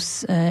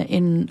house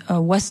in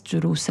West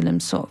Jerusalem?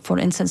 So, for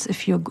instance,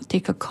 if you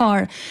take a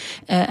car,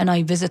 and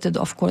I visited,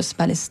 of course,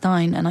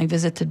 Palestine, and I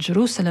visited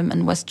Jerusalem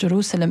and West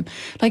Jerusalem,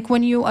 like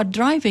when you are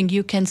driving,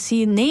 you can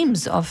see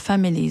names of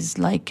families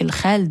like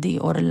Al-Khaldi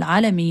or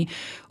Al-Alami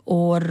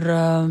or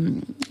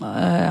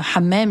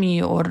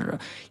hammami, or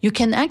you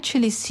can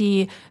actually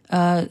see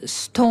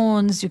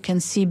stones. You can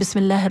see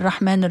Bismillah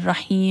ar-Rahman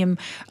ar-Rahim,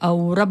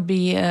 or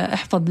Rabbi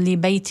ihfad li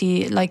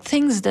bayti, like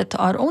things that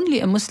are only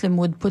a Muslim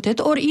would put it,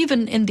 or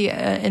even in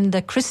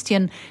the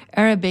Christian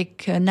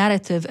Arabic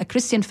narrative, a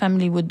Christian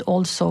family would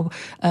also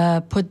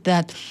put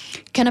that.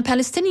 Can a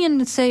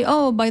Palestinian say,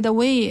 oh, by the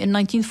way, in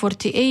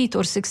 1948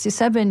 or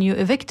 67, you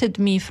evicted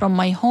me from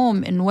my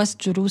home in West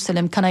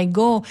Jerusalem. Can I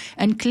go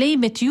and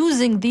claim it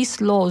using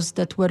these laws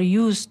that were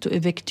used to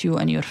evict you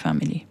and your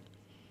family?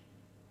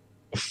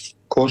 Of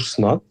course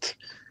not.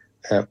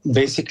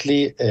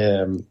 Basically,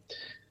 the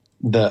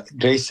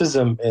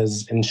racism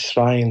is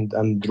enshrined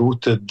and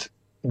rooted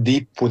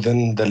deep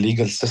within the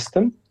legal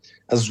system,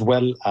 as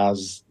well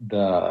as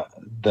the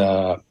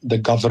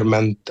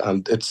government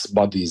and its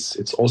bodies.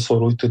 It's also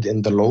rooted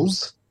in the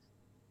laws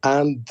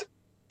and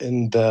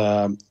in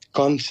the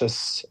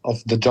conscience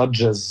of the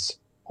judges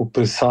who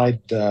preside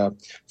the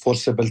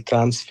forcible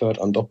transfer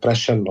and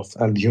oppression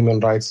and human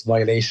rights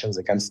violations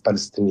against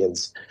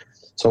Palestinians.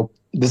 So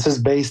this is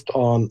based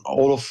on a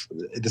law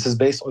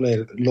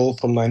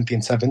from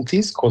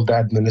 1970s called the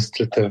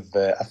Administrative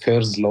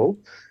Affairs Law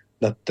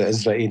that the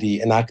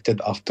Israeli enacted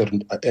after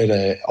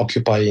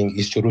occupying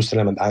East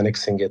Jerusalem and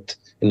annexing it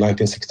in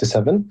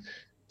 1967.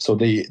 So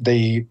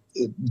they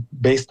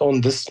based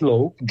on this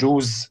law,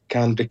 Jews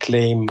can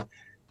reclaim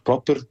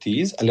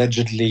properties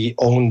allegedly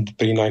owned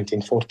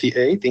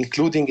pre-1948,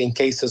 including in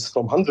cases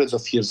from hundreds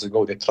of years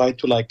ago. They tried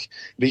to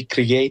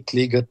recreate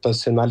legal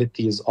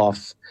personalities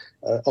of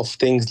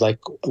things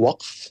like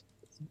waqf,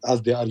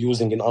 as they are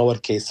using in our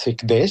case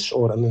hikdesh,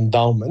 or an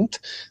endowment.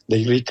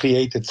 They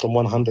recreated from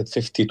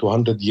 150 to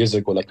 100 years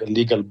ago, like a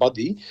legal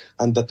body,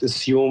 and that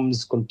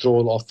assumes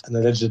control of an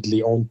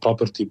allegedly owned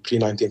property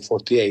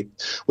pre-1948.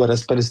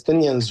 Whereas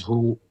Palestinians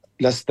who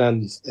less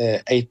than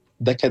 8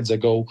 decades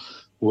ago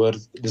were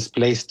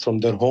displaced from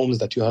their homes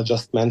that you have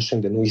just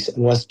mentioned in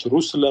West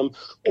Jerusalem,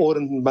 or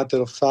in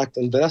matter of fact,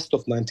 in the rest of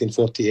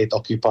 1948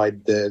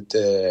 occupied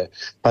the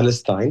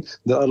Palestine.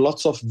 There are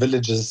lots of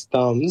villages,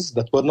 towns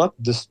that were not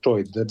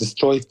destroyed. They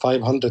destroyed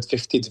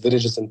 550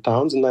 villages and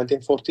towns in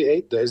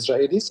 1948, the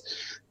Israelis,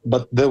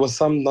 but there were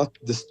some not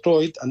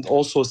destroyed and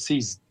also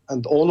seized.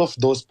 And all of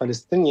those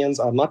Palestinians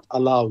are not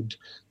allowed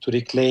to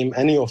reclaim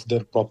any of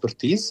their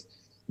properties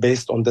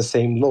based on the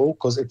same law,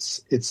 because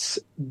it's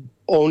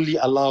only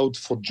allowed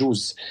for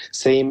Jews,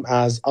 same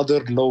as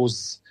other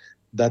laws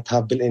that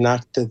have been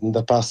enacted in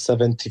the past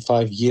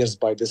 75 years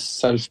by this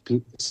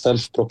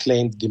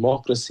self-proclaimed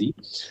democracy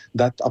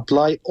that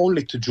apply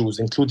only to Jews,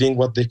 including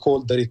what they call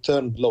the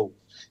return law,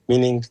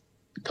 meaning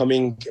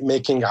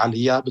making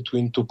aliyah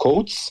between two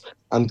coasts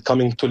and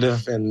coming to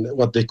live in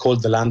what they call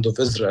the land of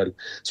Israel.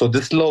 So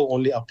this law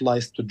only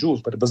applies to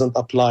Jews, but it doesn't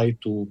apply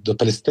to the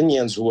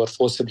Palestinians who were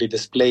forcibly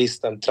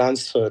displaced and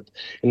transferred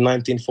in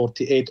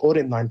 1948 or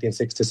in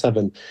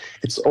 1967.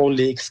 It's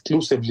only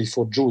exclusively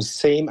for Jews,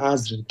 same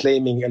as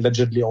reclaiming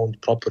allegedly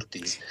owned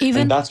properties.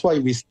 And that's why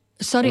we...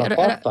 Sorry,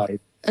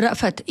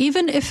 Rafat,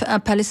 even if a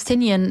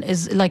Palestinian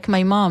is, like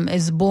my mom,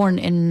 is born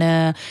in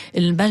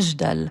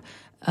Al-Majdal,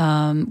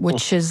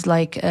 which is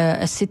like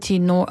a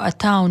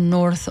town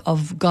north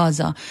of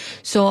Gaza.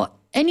 So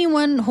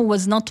anyone who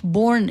was not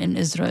born in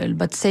Israel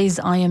but says,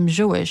 I am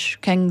Jewish,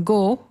 can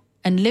go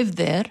and live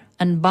there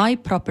and buy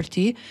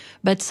property,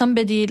 but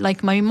somebody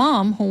like my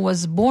mom who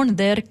was born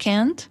there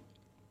can't?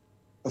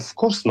 Of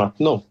course not.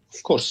 No,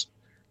 of course.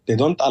 They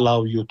don't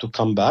allow you to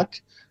come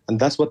back. And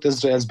that's what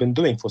Israel's been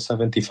doing for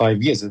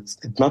 75 years.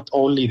 It not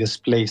only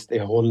displaced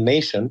a whole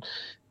nation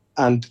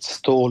and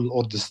stole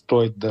or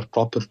destroyed their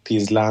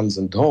properties, lands,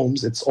 and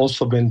homes, it's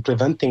also been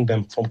preventing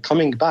them from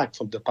coming back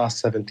from the past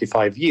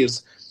 75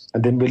 years.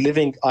 And then we're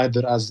living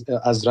either as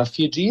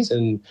refugees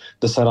in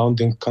the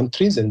surrounding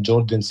countries, in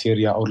Jordan,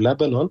 Syria, or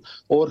Lebanon,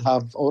 or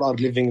are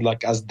living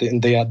in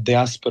the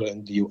diaspora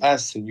in the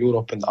US, in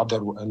Europe, and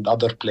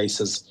other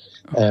places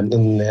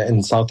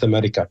in South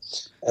America.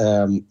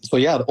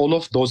 All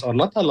of those are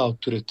not allowed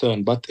to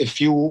return. But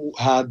if you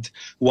had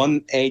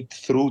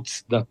 1/8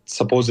 roots that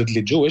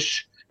supposedly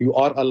Jewish, you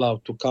are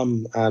allowed to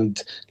come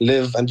and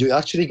live, and you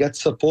actually get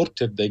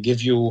supported. They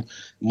give you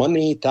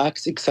money,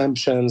 tax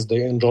exemptions.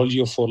 They enroll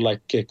you for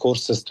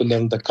courses to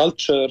learn the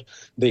culture.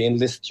 They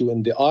enlist you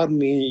in the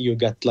army. You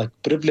get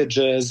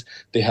privileges.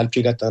 They help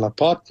you get an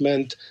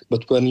apartment.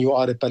 But when you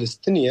are a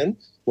Palestinian,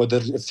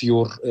 whether if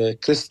you're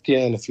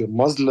Christian, if you're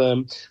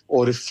Muslim,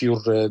 or if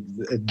you're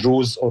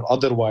Druze or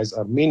otherwise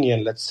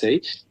Armenian, let's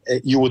say,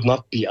 you would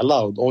not be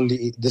allowed.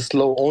 This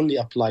law only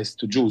applies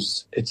to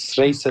Jews. It's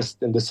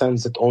racist in the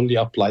sense it only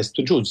applies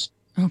to Jews.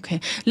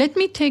 Okay. Let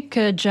me take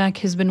Jack.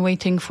 He's been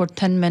waiting for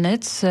 10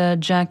 minutes.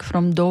 Jack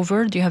from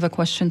Dover, do you have a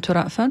question to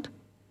Rafat?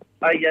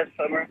 Yes,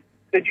 Samar.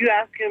 Could you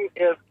ask him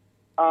if,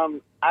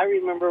 I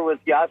remember with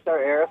Yasser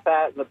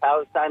Arafat and the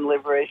Palestine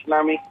Liberation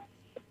Army,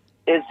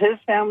 is his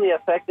family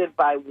affected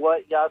by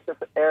what Yasser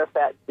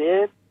Arafat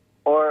did,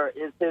 or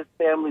is his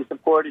family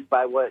supported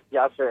by what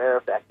Yasser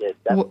Arafat did?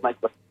 That's my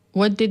question.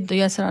 What did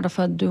Yasser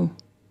Arafat do?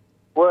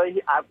 Well,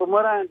 from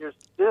what I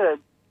understood,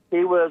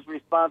 he was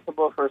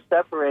responsible for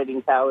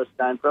separating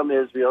Palestine from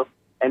Israel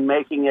and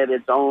making it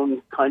its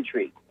own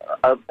country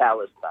of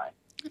Palestine,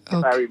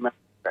 if I remember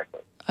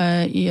correctly.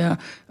 Yeah.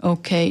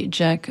 Okay,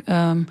 Jack.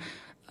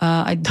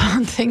 I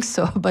don't think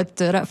so, but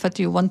Rafat,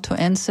 you want to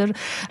answer?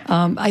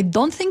 I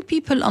don't think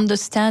people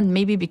understand,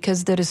 maybe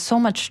because there is so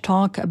much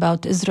talk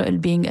about Israel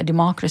being a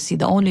democracy,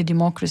 the only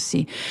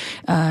democracy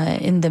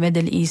in the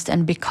Middle East,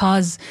 and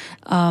because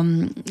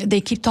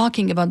they keep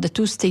talking about the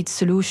two-state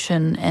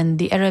solution, and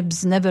the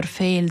Arabs never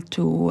fail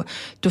to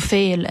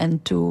fail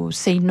and to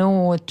say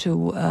no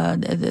to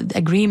the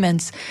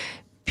agreements.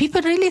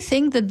 People really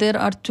think that there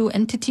are two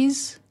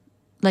entities.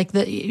 Like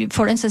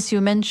for instance,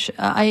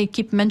 I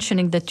keep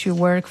mentioning that you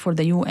work for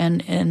the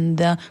UN in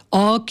the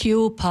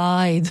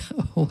occupied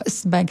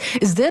West Bank.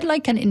 Is there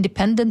like an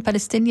independent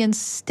Palestinian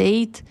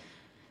state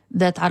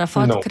that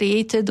Arafat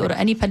created, or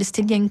any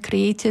Palestinian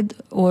created?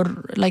 Or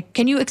like,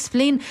 can you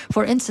explain,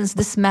 for instance,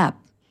 this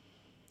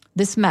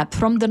map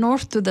from the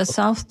north to the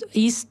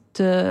southeast,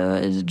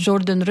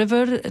 Jordan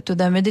River to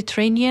the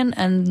Mediterranean,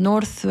 and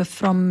north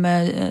from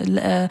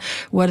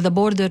where the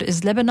border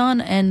is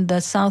Lebanon, and the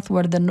south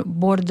where the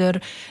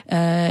border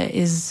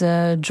is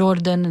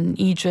Jordan and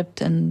Egypt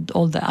and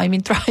all that. I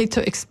mean, try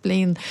to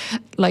explain,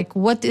 like,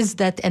 what is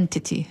that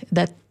entity,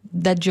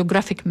 that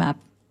geographic map?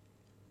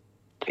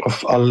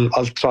 I'll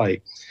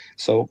try.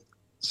 So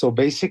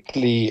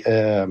basically,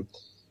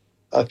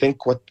 I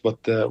think what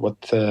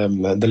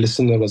the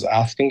listener was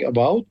asking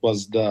about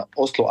was the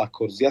Oslo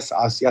Accords. Yes,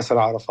 as Yasser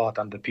Arafat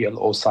and the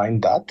PLO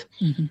signed that.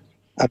 Mm-hmm.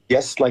 And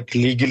yes, like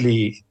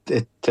legally,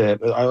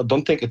 I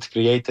don't think it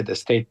created a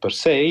state per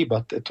se,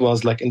 but it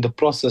was like in the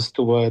process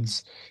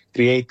towards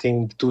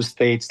creating two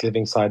states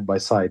living side by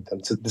side.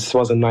 And so this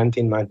was in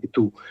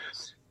 1992.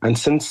 And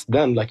since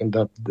then, like in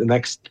the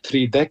next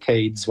 3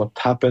 decades, what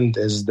happened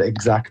is the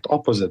exact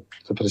opposite.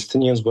 The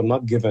Palestinians were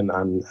not given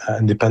an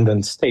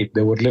independent state.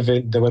 They were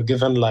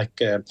given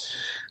like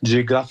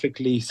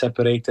geographically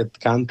separated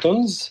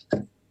cantons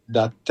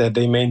that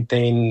they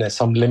maintain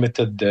some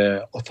limited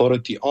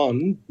authority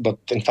on, but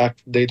in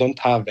fact, they don't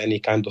have any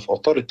kind of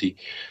authority.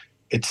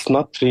 It's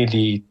not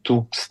really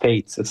two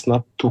states. It's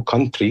not two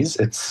countries.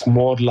 It's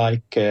more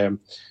like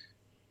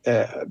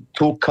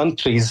two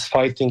countries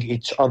fighting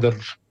each other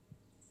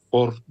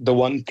for the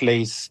one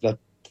place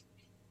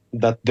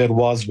that there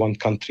was one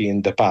country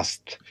in the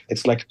past.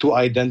 It's like two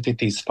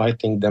identities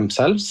fighting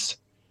themselves.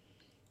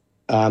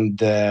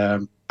 And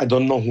I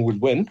don't know who will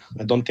win.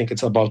 I don't think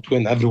it's about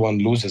win. Everyone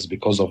loses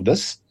because of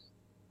this.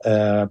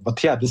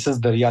 But yeah, this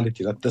is the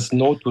reality, that there's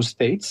no two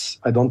states.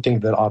 I don't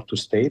think there are two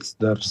states.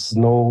 There's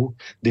no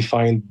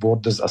defined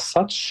borders as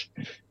such.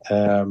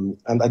 And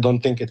I don't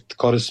think it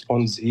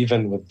corresponds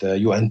even with the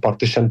UN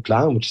partition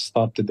plan, which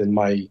started in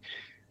my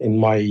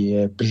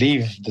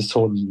belief, this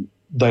whole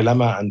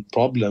dilemma and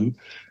problem,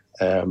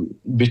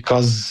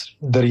 because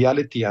the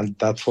reality and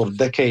that for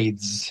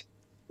decades,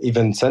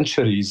 even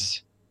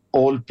centuries,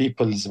 all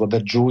peoples, whether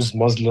Jews,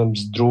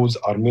 Muslims, Druze,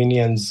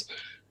 Armenians,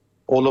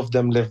 all of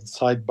them lived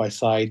side by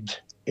side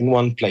in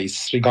one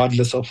place,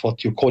 regardless of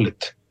what you call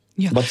it.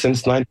 Yeah. But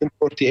since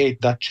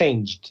 1948, that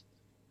changed.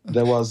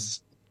 There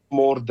was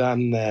more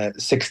than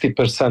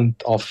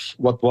 60% of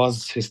what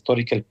was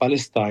historical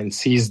Palestine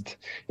seized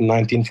in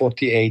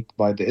 1948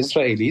 by the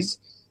Israelis.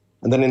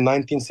 And then in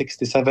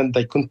 1967,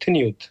 they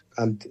continued.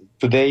 And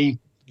today,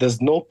 there's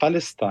no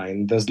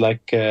Palestine. There's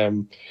like a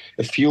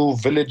few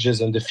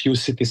villages and a few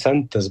city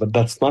centers, but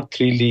that's not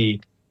really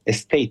a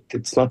state.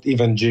 It's not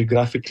even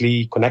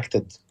geographically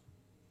connected.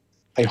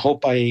 I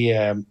hope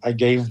I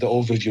gave the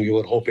overview you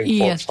were hoping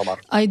for, Samar.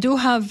 I do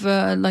have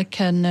like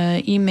an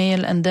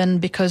email, and then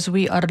because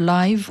we are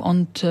live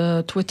on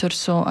Twitter,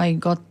 so I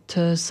got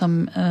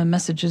some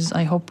messages.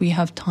 I hope we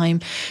have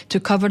time to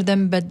cover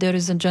them, but there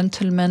is a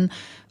gentleman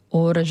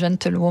or a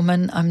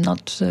gentlewoman, I'm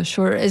not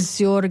sure. Is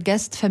your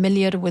guest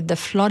familiar with the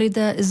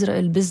Florida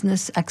Israel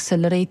Business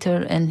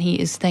Accelerator? And he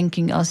is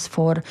thanking us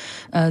for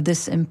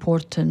this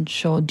important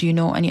show. Do you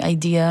know any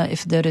idea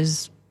if there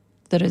is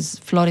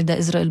Florida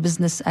Israel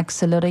Business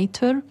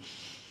Accelerator?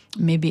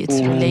 Maybe it's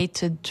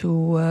related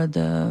to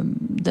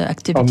the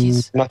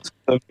activities. I'm not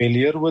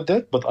familiar with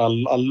it, but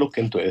I'll look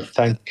into it.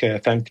 Thank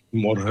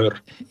him or her.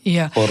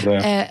 Yeah.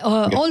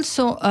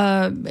 Also,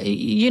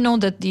 you know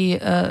that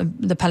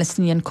the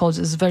Palestinian cause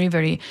is very,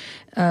 very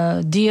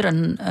dear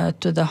and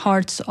to the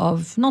hearts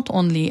of not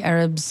only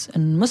Arabs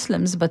and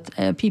Muslims, but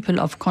people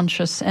of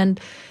conscience.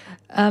 And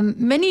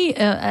many,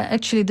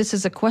 actually, this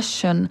is a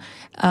question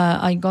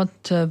I got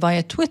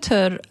via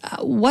Twitter.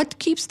 What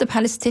keeps the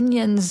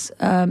Palestinians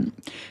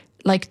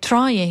like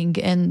trying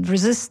and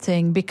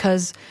resisting?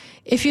 Because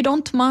if you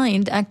don't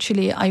mind,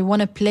 actually, I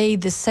want to play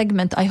this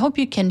segment. I hope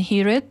you can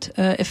hear it.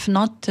 If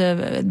not,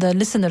 the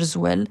listeners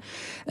will.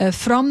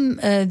 From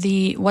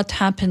what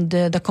happened,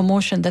 the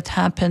commotion that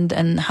happened,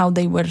 and how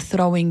they were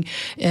throwing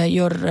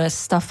your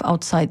stuff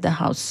outside the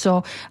house.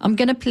 So I'm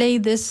going to play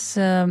this,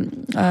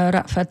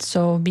 Rafat,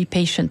 so be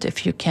patient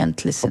if you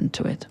can't listen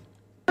to it.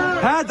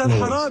 هذا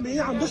الحرامي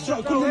عم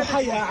بسرق كل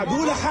الحي قاعد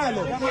هو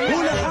لحاله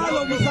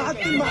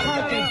ومساعدة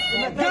المحاكم.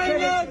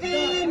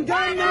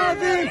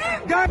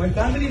 My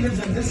family lives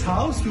in this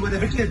house. We were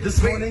evicted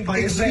this morning by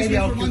Israeli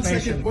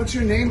occupation. What's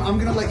your name? I'm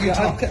gonna let you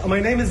talk. My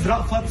name is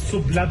Rafat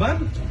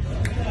Sublaban.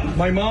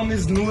 My mom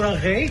is Noura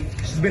Ghay.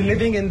 She's been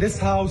living in this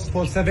house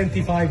for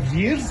 75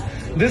 years.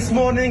 This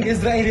morning,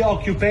 Israeli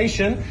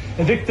occupation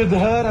evicted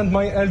her and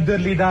my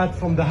elderly dad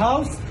from the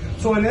house,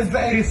 so an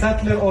Israeli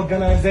settler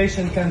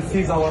organization can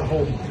seize our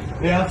home.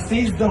 They have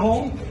seized the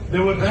home, they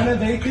will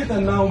renovate it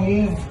and now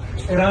move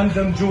a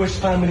random Jewish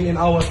family in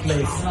our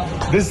place.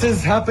 This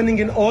is happening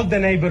in all the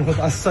neighborhood.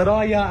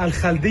 As-Saraya,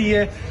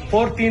 Al-Khaldiyya,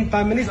 14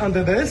 families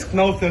under the risk,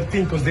 now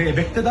 13 because they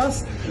evicted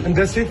us, and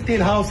there's 15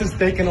 houses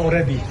taken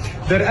already.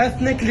 They're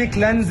ethnically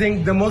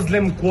cleansing the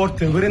Muslim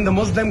quarter. We're in the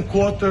Muslim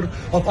quarter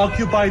of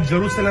occupied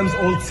Jerusalem's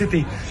old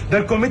city.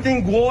 They're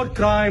committing war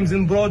crimes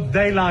in broad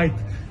daylight,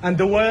 and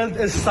the world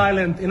is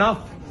silent.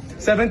 Enough.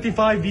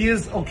 75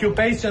 years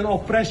occupation,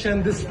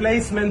 oppression,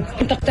 displacement.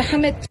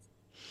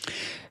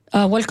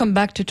 Welcome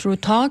back to True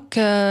Talk.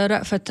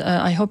 Rafat,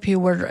 I hope you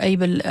were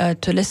able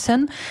to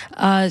listen.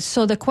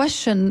 So the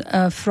question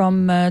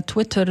from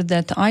Twitter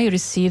that I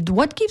received,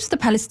 what keeps the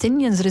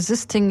Palestinians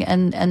resisting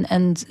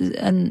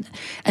and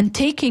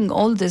taking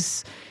all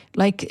this?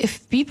 Like,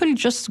 if people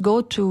just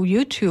go to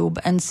YouTube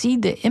and see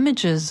the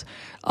images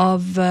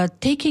of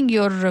taking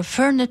your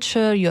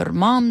furniture, your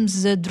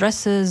mom's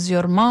dresses,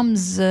 your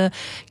mom's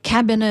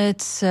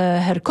cabinets,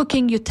 her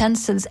cooking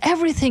utensils,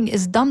 everything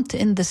is dumped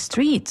in the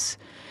streets.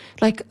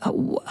 Like,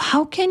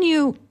 how can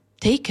you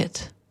take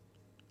it?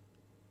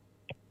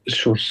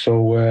 Sure. So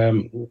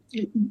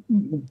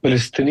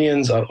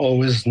Palestinians are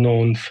always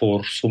known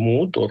for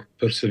sumud or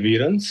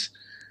perseverance.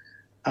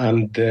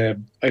 And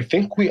I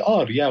think we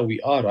are. Yeah,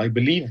 we are. I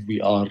believe we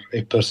are.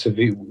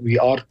 We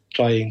are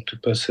trying to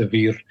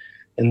persevere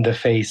in the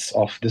face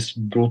of this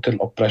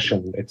brutal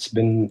oppression. It's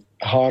been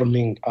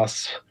harming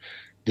us,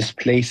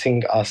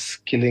 displacing us,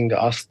 killing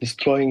us,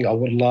 destroying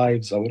our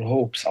lives, our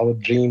hopes, our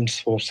dreams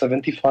for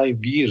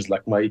 75 years.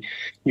 Like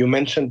you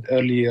mentioned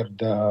earlier,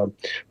 the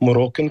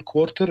Moroccan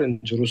quarter in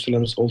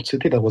Jerusalem's old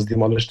city that was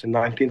demolished in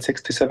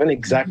 1967,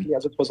 exactly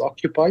as it was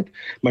occupied.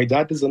 My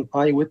dad is an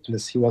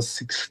eyewitness. He was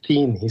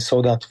 16. He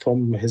saw that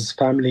from his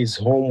family's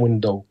home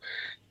window,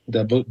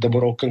 the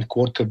Moroccan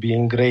quarter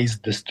being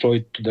razed,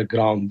 destroyed to the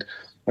ground.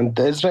 And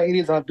the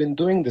Israelis have been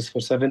doing this for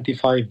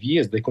 75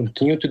 years. They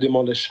continue to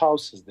demolish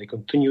houses. They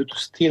continue to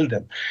steal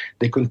them.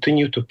 They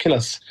continue to kill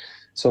us.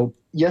 So,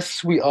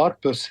 yes, we are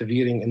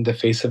persevering in the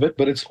face of it,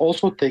 but it's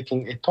also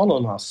taking a toll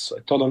on us,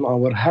 a toll on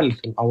our health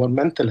and our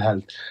mental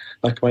health.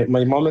 Like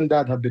my mom and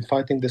dad have been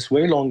fighting this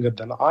way longer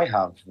than I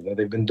have.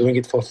 They've been doing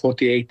it for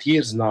 48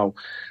 years now.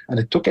 And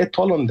it took a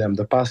toll on them.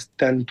 The past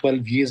 10,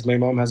 12 years, my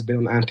mom has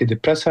been on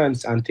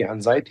antidepressants,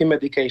 anti-anxiety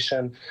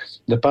medication.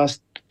 The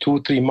past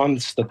 2-3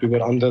 months that we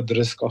were under the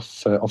risk of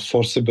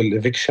forcible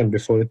eviction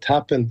before it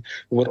happened,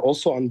 we were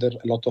also under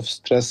a lot of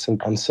stress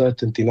and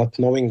uncertainty, not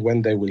knowing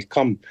when they will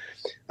come.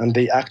 And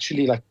they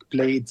actually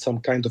played some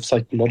kind of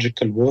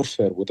psychological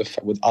warfare with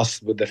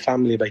us, with the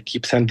family. They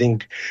keep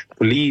sending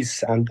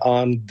police and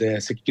armed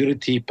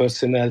security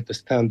personnel to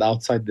stand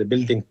outside the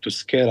building to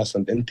scare us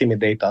and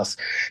intimidate us,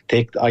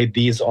 take the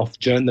IDs of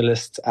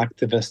journalists,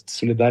 activists,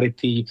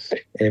 solidarity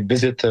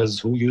visitors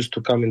who used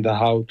to come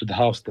to the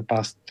house the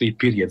past 3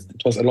 periods.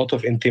 It was a lot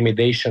of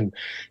intimidation,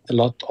 a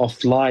lot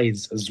of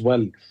lies as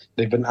well.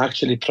 They've been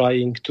actually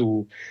trying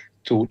to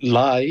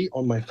lie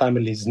on my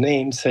family's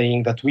name,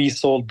 saying that we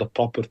sold the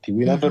property.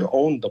 We never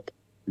owned the property.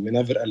 We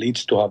never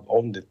alleged to have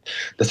owned it.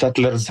 The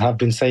settlers have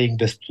been saying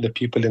this to the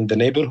people in the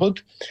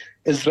neighborhood.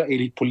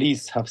 Israeli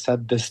police have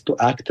said this to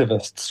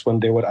activists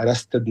when they were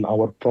arrested in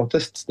our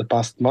protests the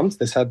past months.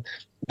 They said,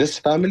 this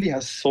family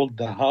has sold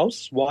the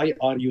house. Why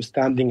are you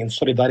standing in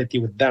solidarity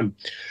with them?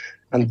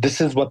 And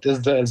this is what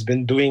Israel has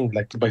been doing,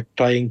 by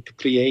trying to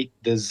create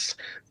this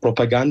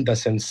propaganda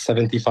since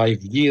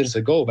 75 years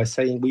ago by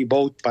saying we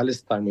bought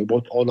Palestine, we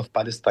bought all of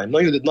Palestine. No,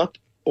 you did not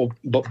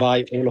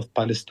buy all of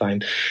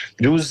Palestine.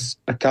 Jews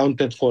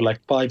accounted for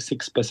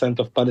 5-6%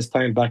 of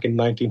Palestine back in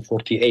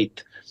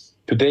 1948.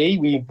 Today,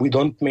 we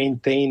don't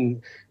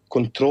maintain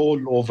control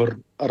over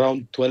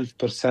around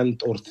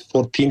 12% or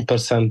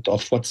 14%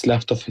 of what's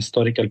left of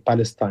historical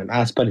Palestine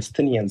as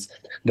Palestinians.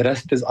 The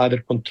rest is either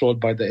controlled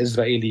by the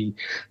Israeli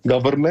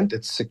government,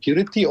 its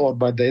security, or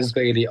by the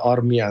Israeli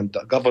army and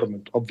the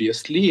government,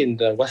 obviously, in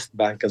the West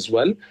Bank as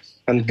well.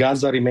 And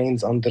Gaza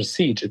remains under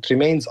siege. It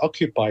remains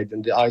occupied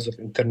in the eyes of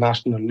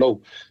international law.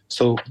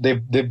 So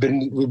we've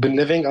been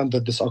living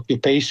under this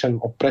occupation,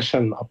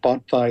 oppression,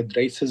 apartheid,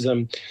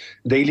 racism,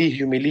 daily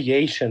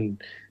humiliation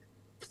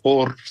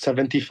for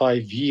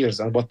 75 years.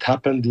 And what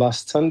happened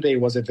last Sunday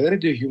was a very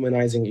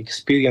dehumanizing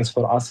experience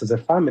for us as a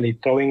family,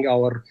 throwing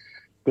our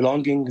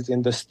belongings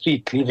in the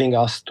street, leaving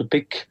us to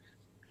pick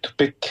to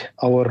pick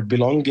our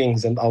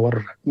belongings and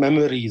our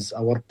memories,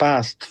 our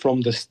past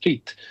from the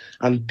street.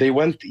 And they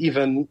went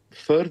even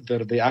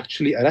further. They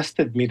actually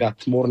arrested me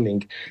that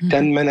morning,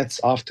 10 minutes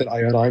after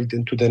I arrived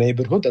into the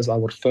neighborhood, as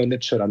our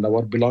furniture and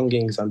our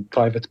belongings and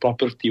private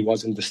property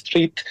was in the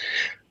street.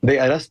 They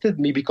arrested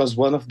me because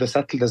one of the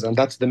settlers, and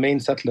that's the main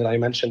settler I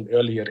mentioned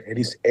earlier, it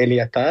is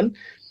Eliatal.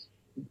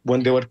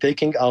 When they were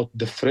taking out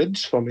the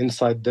fridge from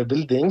inside the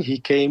building, he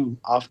came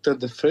after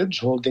the fridge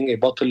holding a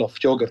bottle of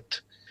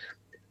yogurt.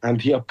 And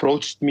he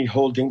approached me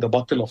holding the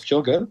bottle of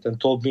yogurt and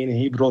told me in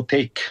Hebrew,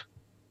 take.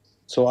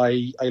 So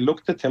I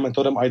looked at him and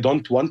told him, I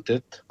don't want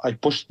it. I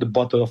pushed the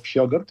bottle of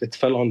yogurt. It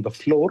fell on the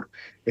floor.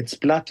 It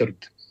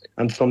splattered.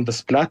 And from the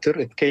splatter,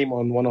 it came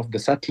on one of the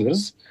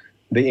settlers.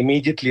 They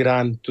immediately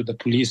ran to the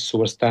police who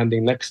were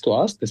standing next to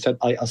us. They said,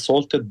 I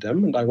assaulted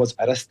them and I was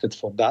arrested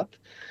for that.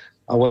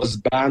 I was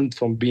banned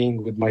from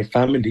being with my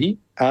family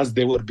as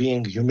they were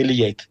being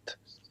humiliated.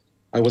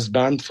 I was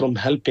banned from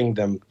helping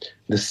them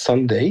this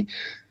Sunday.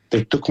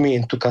 They took me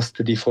into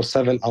custody for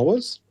 7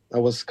 hours. I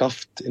was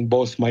cuffed in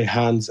both my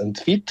hands and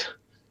feet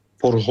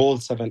for a whole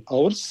 7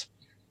 hours.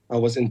 I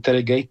was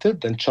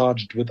interrogated and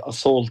charged with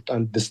assault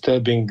and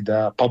disturbing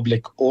the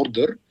public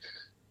order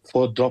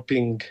for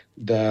dropping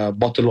the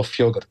bottle of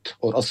yogurt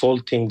or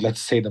assaulting,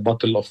 let's say, the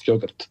bottle of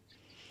yogurt.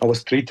 I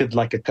was treated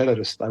like a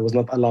terrorist. I was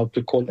not allowed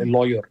to call a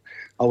lawyer.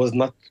 I was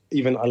not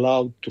even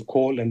allowed to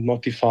call and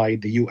notify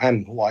the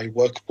UN, who I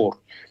work for.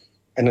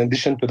 In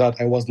addition to that,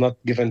 I was not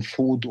given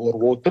food or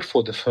water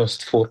for the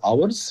first 4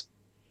 hours.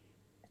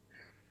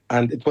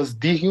 And it was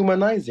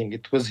dehumanizing.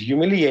 It was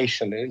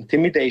humiliation and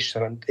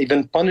intimidation and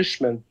even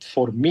punishment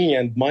for me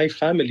and my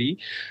family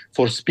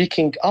for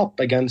speaking up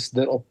against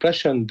their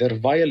oppression, their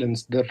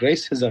violence, their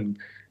racism.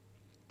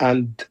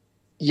 And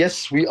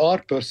yes, we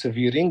are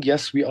persevering.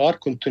 Yes, we are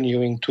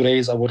continuing to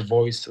raise our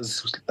voice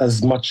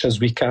as much as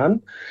we can.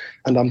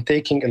 And I'm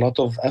taking a lot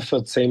of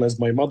effort, same as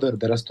my mother,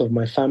 the rest of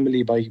my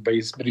family, by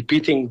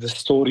repeating the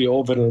story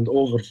over and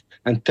over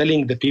and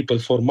telling the people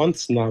for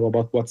months now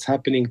about what's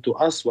happening to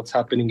us, what's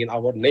happening in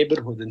our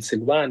neighborhood in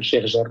Silwan,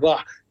 Sheikh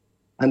Jarrah,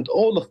 and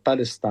all of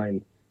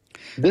Palestine.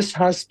 This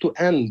has to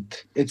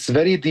end. It's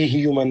very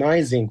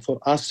dehumanizing for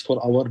us, for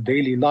our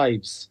daily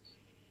lives.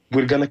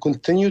 We're going to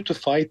continue to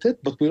fight it,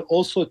 but we're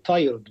also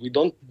tired. We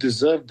don't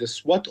deserve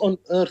this. What on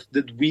earth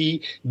did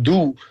we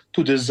do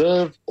to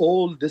deserve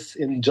all this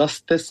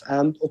injustice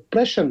and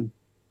oppression?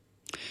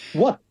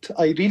 What?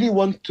 I really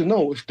want to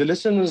know. If the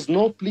listeners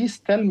know, please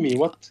tell me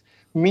what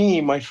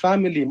me, my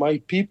family, my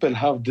people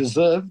have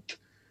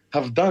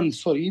done,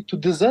 to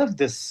deserve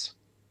this.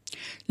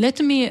 Let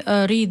me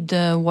read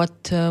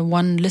what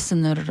one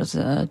listener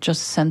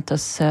just sent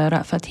us,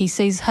 Rafat. He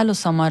says, hello,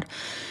 Samar.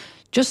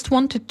 Just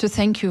wanted to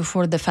thank you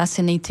for the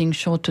fascinating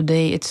show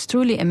today. It's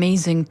truly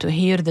amazing to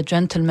hear the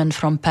gentleman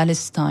from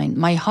Palestine.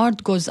 My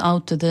heart goes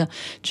out to the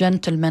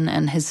gentleman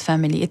and his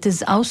family. It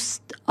is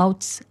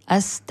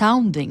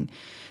astounding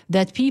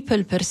that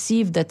people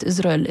perceive that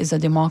Israel is a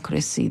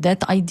democracy.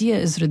 That idea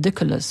is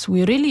ridiculous.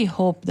 We really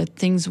hope that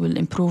things will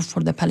improve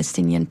for the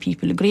Palestinian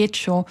people. Great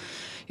show.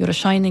 You're a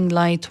shining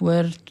light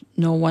where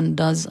no one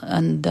does.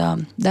 And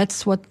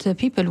that's what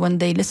people, when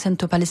they listen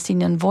to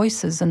Palestinian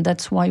voices, and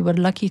that's why we're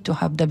lucky to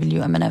have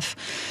WMNF,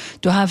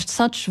 to have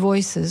such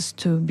voices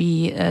to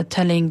be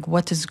telling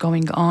what is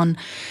going on.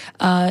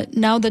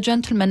 Now the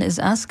gentleman is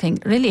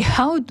asking, really,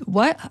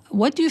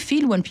 what do you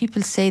feel when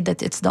people say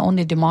that it's the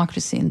only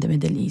democracy in the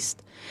Middle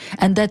East?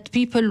 And that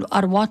people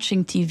are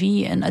watching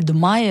TV and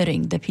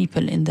admiring the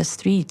people in the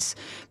streets,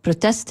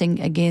 protesting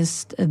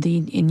against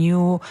the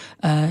new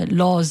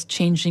laws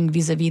changing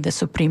vis-a-vis the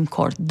Supreme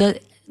Court.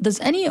 Does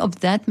any of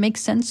that make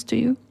sense to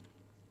you?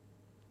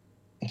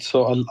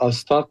 So I'll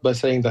start by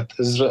saying that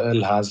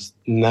Israel has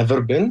never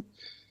been,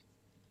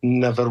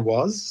 never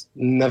was,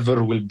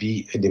 never will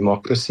be a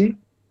democracy.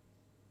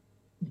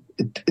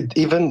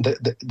 Even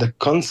the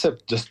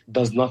concept just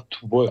does not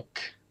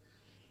work.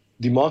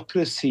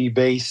 Democracy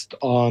based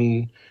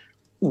on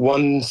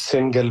one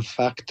single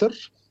factor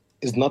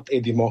is not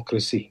a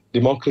democracy.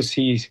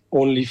 Democracy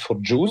only for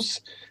Jews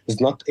is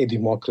not a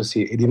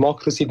democracy. A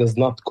democracy does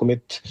not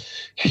commit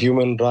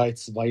human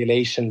rights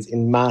violations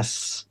in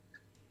mass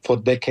for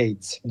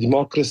decades.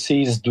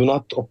 Democracies do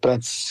not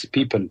oppress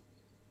people.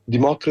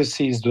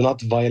 Democracies do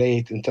not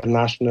violate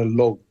international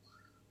law.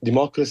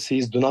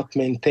 Democracies do not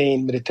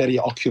maintain military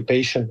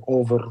occupation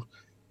over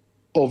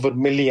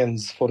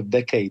millions for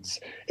decades.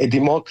 A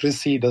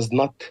democracy does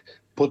not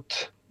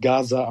put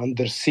Gaza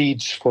under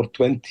siege for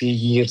 20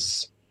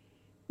 years.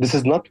 This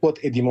is not what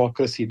a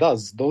democracy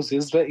does. Those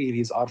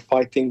Israelis are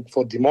fighting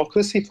for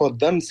democracy for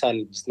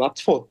themselves, not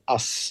for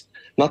us,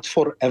 not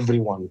for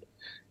everyone.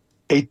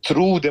 A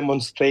true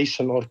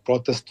demonstration or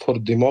protest for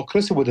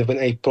democracy would have been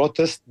a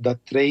protest that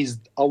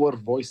raised our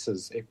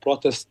voices, a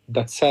protest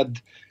that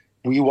said,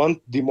 we want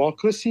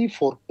democracy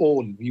for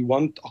all. We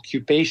want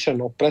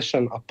occupation,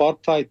 oppression,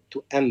 apartheid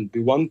to end.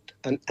 We want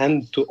an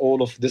end to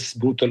all of this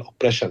brutal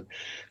oppression.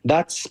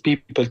 That's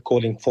people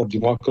calling for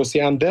democracy.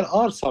 And there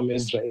are some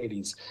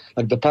Israelis,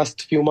 like the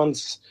past few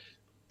months,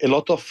 a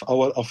lot of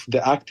the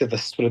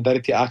activists,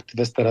 solidarity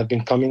activists that have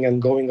been coming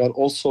and going are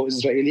also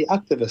Israeli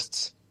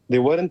activists. They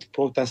weren't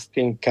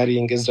protesting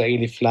carrying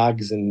Israeli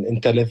flags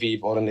in Tel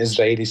Aviv or in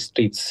Israeli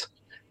streets.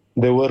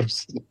 They were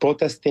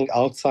protesting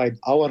outside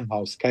our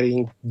house,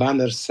 carrying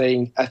banners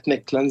saying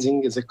ethnic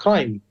cleansing is a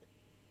crime.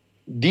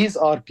 These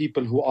are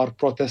people who are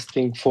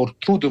protesting for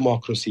true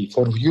democracy,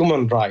 for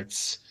human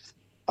rights.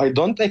 I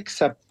don't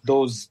accept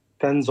those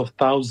tens of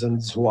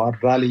thousands who are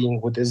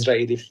rallying with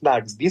Israeli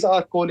flags. These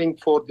are calling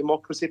for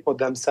democracy for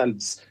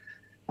themselves.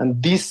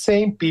 And these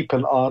same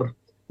people are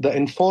the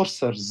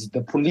enforcers,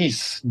 the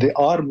police, the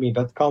army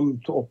that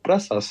come to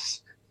oppress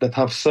us, that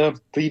have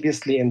served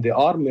previously in the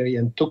army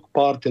and took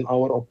part in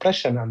our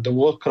oppression and the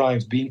war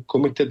crimes being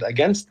committed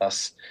against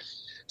us.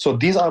 So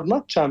these are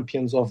not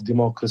champions of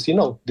democracy.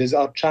 No, these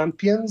are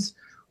champions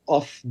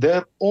of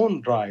their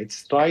own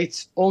rights,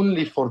 rights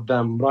only for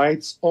them,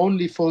 rights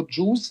only for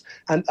Jews,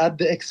 and at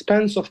the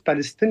expense of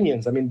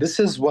Palestinians. I mean, this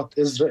is what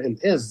Israel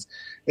is.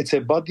 It's a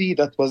body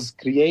that was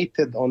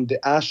created on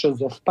the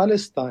ashes of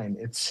Palestine.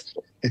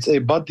 It's a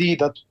body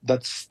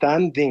that's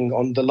standing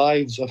on the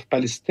lives of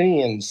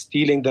Palestinians,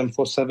 stealing them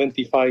for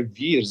 75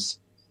 years.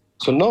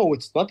 So no,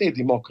 it's not a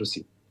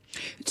democracy.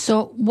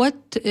 So what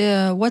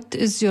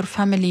is your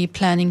family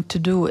planning to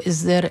do?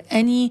 Is there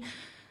any,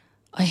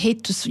 I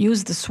hate to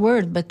use this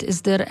word, but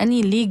is there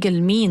any legal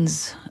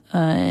means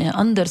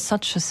under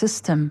such a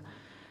system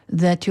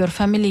that your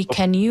family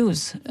can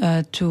use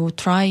to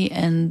try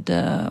and,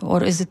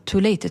 or is it too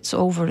late? It's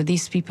over.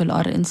 These people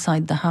are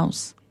inside the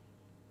house.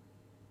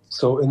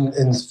 So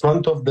in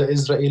front of the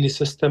Israeli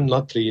system,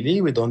 not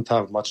really. We don't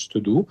have much to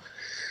do.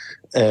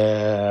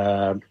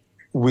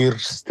 We're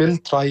still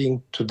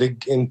trying to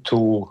dig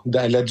into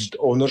the alleged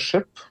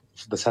ownership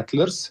of the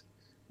settlers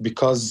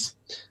because,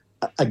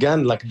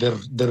 again, like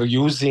they're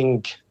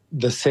using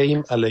the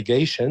same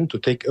allegation to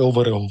take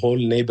over a whole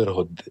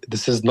neighborhood.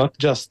 This is not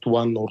just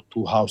one or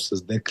two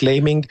houses. They're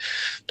claiming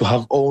to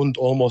have owned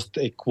almost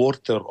a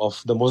quarter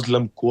of the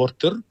Muslim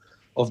quarter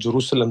of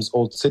Jerusalem's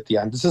old city.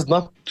 And this is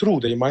not true.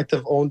 They might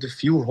have owned a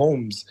few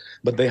homes,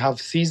 but they have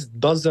seized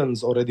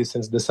dozens already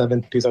since the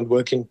 70s and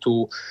working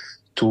to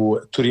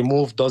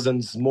remove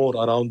dozens more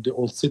around the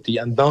old city.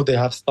 And now they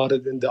have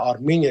started in the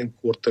Armenian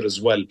quarter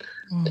as well.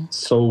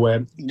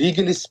 So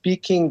legally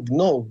speaking,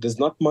 no, there's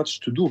not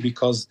much to do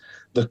because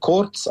the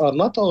courts are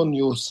not on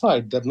your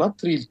side. They're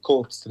not real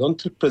courts. They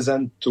don't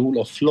represent the rule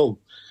of law.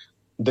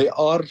 They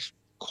are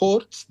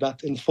courts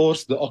that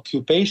enforce the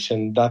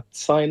occupation, that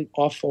sign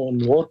off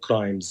on war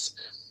crimes.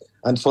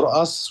 And for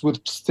us, we're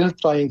still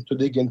trying to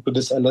dig into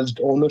this alleged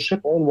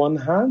ownership on one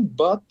hand,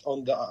 but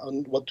on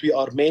what we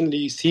are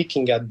mainly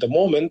seeking at the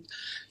moment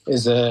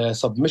is a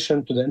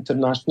submission to the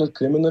International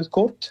Criminal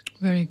Court.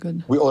 Very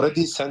good. We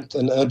already sent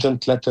an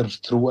urgent letter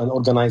through an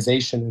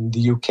organization in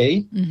the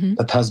UK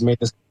that has made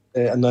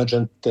an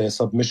urgent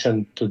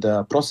submission to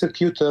the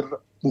prosecutor,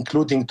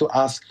 including to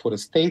ask for a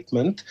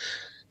statement.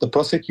 The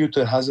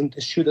prosecutor hasn't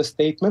issued a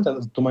statement,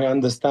 and to my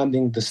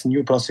understanding, this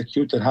new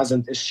prosecutor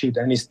hasn't issued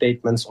any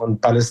statements on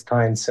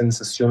Palestine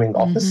since assuming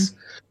office.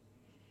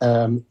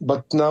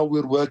 But now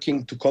we're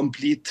working to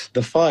complete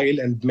the file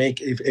and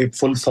make a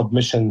full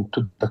submission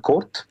to the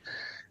court.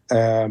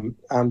 And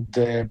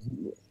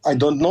I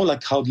don't know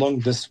how long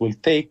this will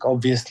take.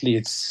 Obviously,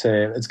 it's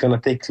going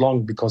to take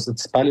long because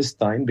it's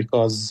Palestine,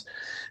 because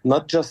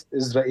not just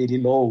Israeli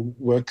law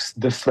works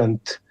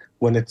different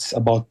when it's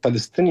about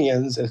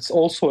Palestinians, it's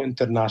also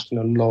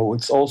international law,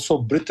 it's also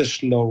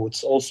British law,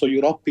 it's also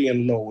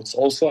European law, it's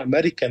also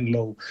American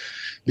law,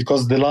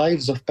 because the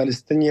lives of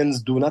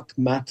Palestinians do not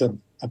matter,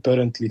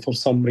 apparently, for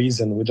some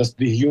reason. We're just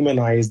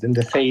dehumanized in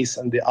the face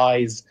and the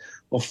eyes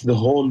of the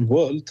whole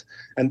world.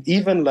 And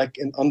even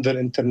under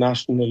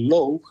international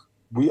law,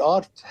 we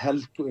are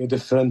held to a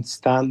different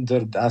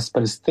standard as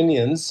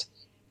Palestinians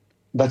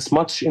that's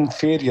much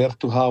inferior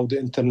to how the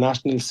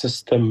international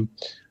system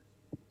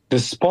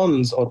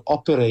responds or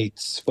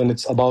operates when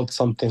it's about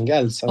something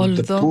else. And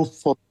the proof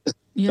for this,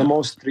 the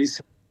most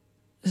recent...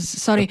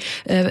 Sorry,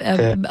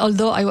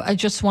 although I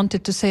just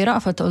wanted to say,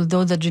 Rafat,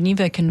 although the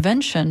Geneva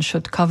Convention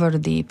should cover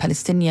the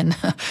Palestinian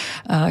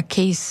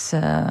case,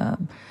 but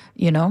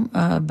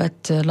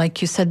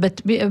like you said,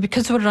 but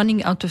because we're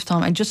running out of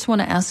time, I just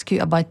want to ask you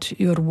about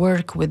your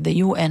work with the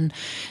UN.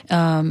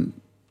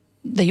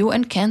 The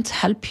UN can't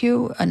help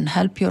you and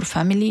help your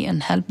family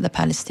and help the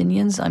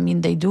Palestinians. I mean,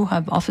 they do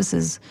have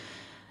offices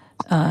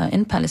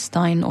in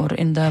Palestine or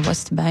in the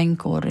West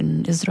Bank or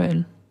in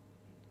Israel.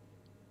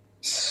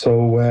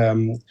 So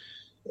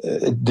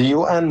the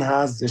UN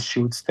has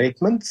issued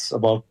statements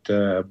about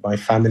my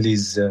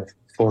family's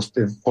forced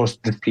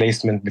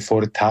displacement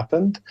before it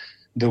happened.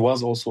 There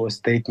was also a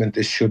statement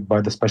issued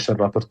by the Special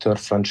Rapporteur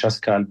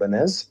Francesca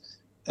Albanese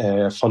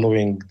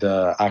following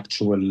the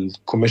actual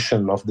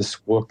commission of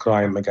this war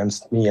crime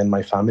against me and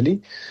my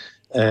family.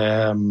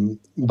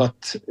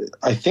 But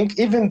I think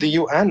even the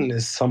UN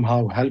is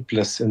somehow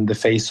helpless in the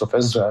face of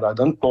Israel. I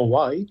don't know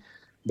why,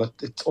 but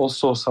it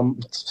also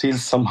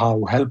feels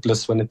somehow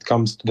helpless when it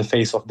comes to the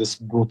face of this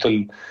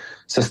brutal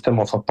system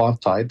of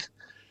apartheid.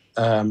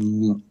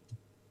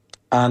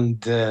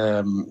 And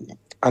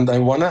I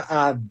want to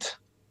add,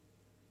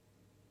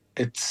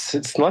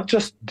 it's not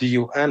just the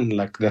UN,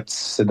 like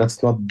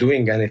that's not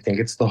doing anything.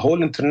 It's the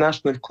whole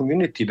international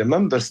community, the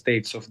member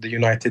states of the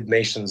United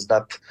Nations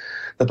that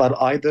are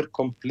either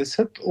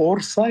complicit or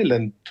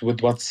silent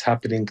with what's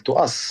happening to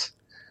us.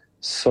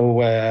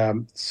 So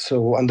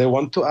and I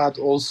want to add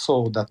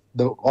also that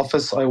the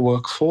office I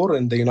work for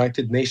in the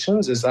United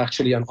Nations is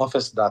actually an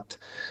office that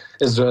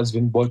Israel has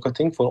been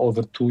boycotting for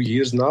over 2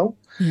 years now.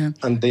 Yeah.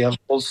 And they have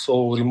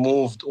also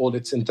removed all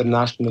its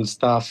international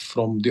staff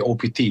from the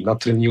OPT,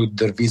 not renewed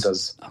their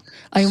visas.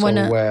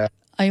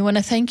 I want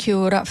to thank you,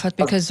 Ra'fat,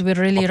 because we're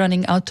really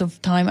running out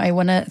of time. I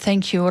want to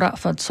thank you,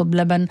 Ra'fat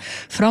Soblaban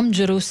from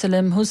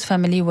Jerusalem, whose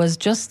family was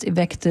just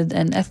evicted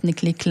and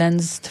ethnically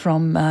cleansed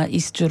from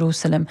East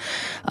Jerusalem.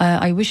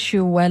 I wish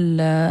you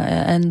well,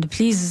 and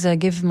please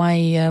give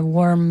my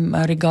warm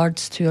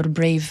regards to your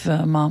brave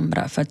mom,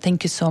 Ra'fat.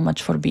 Thank you so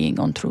much for being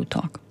on True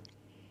Talk.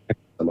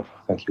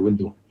 Thank you, will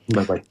do.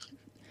 Bye-bye.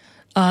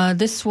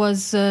 This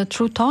was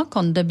True Talk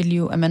on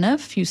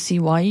WMNF. You see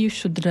why you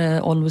should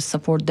always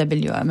support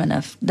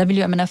WMNF.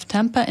 WMNF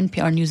Tampa,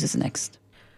 NPR News is next.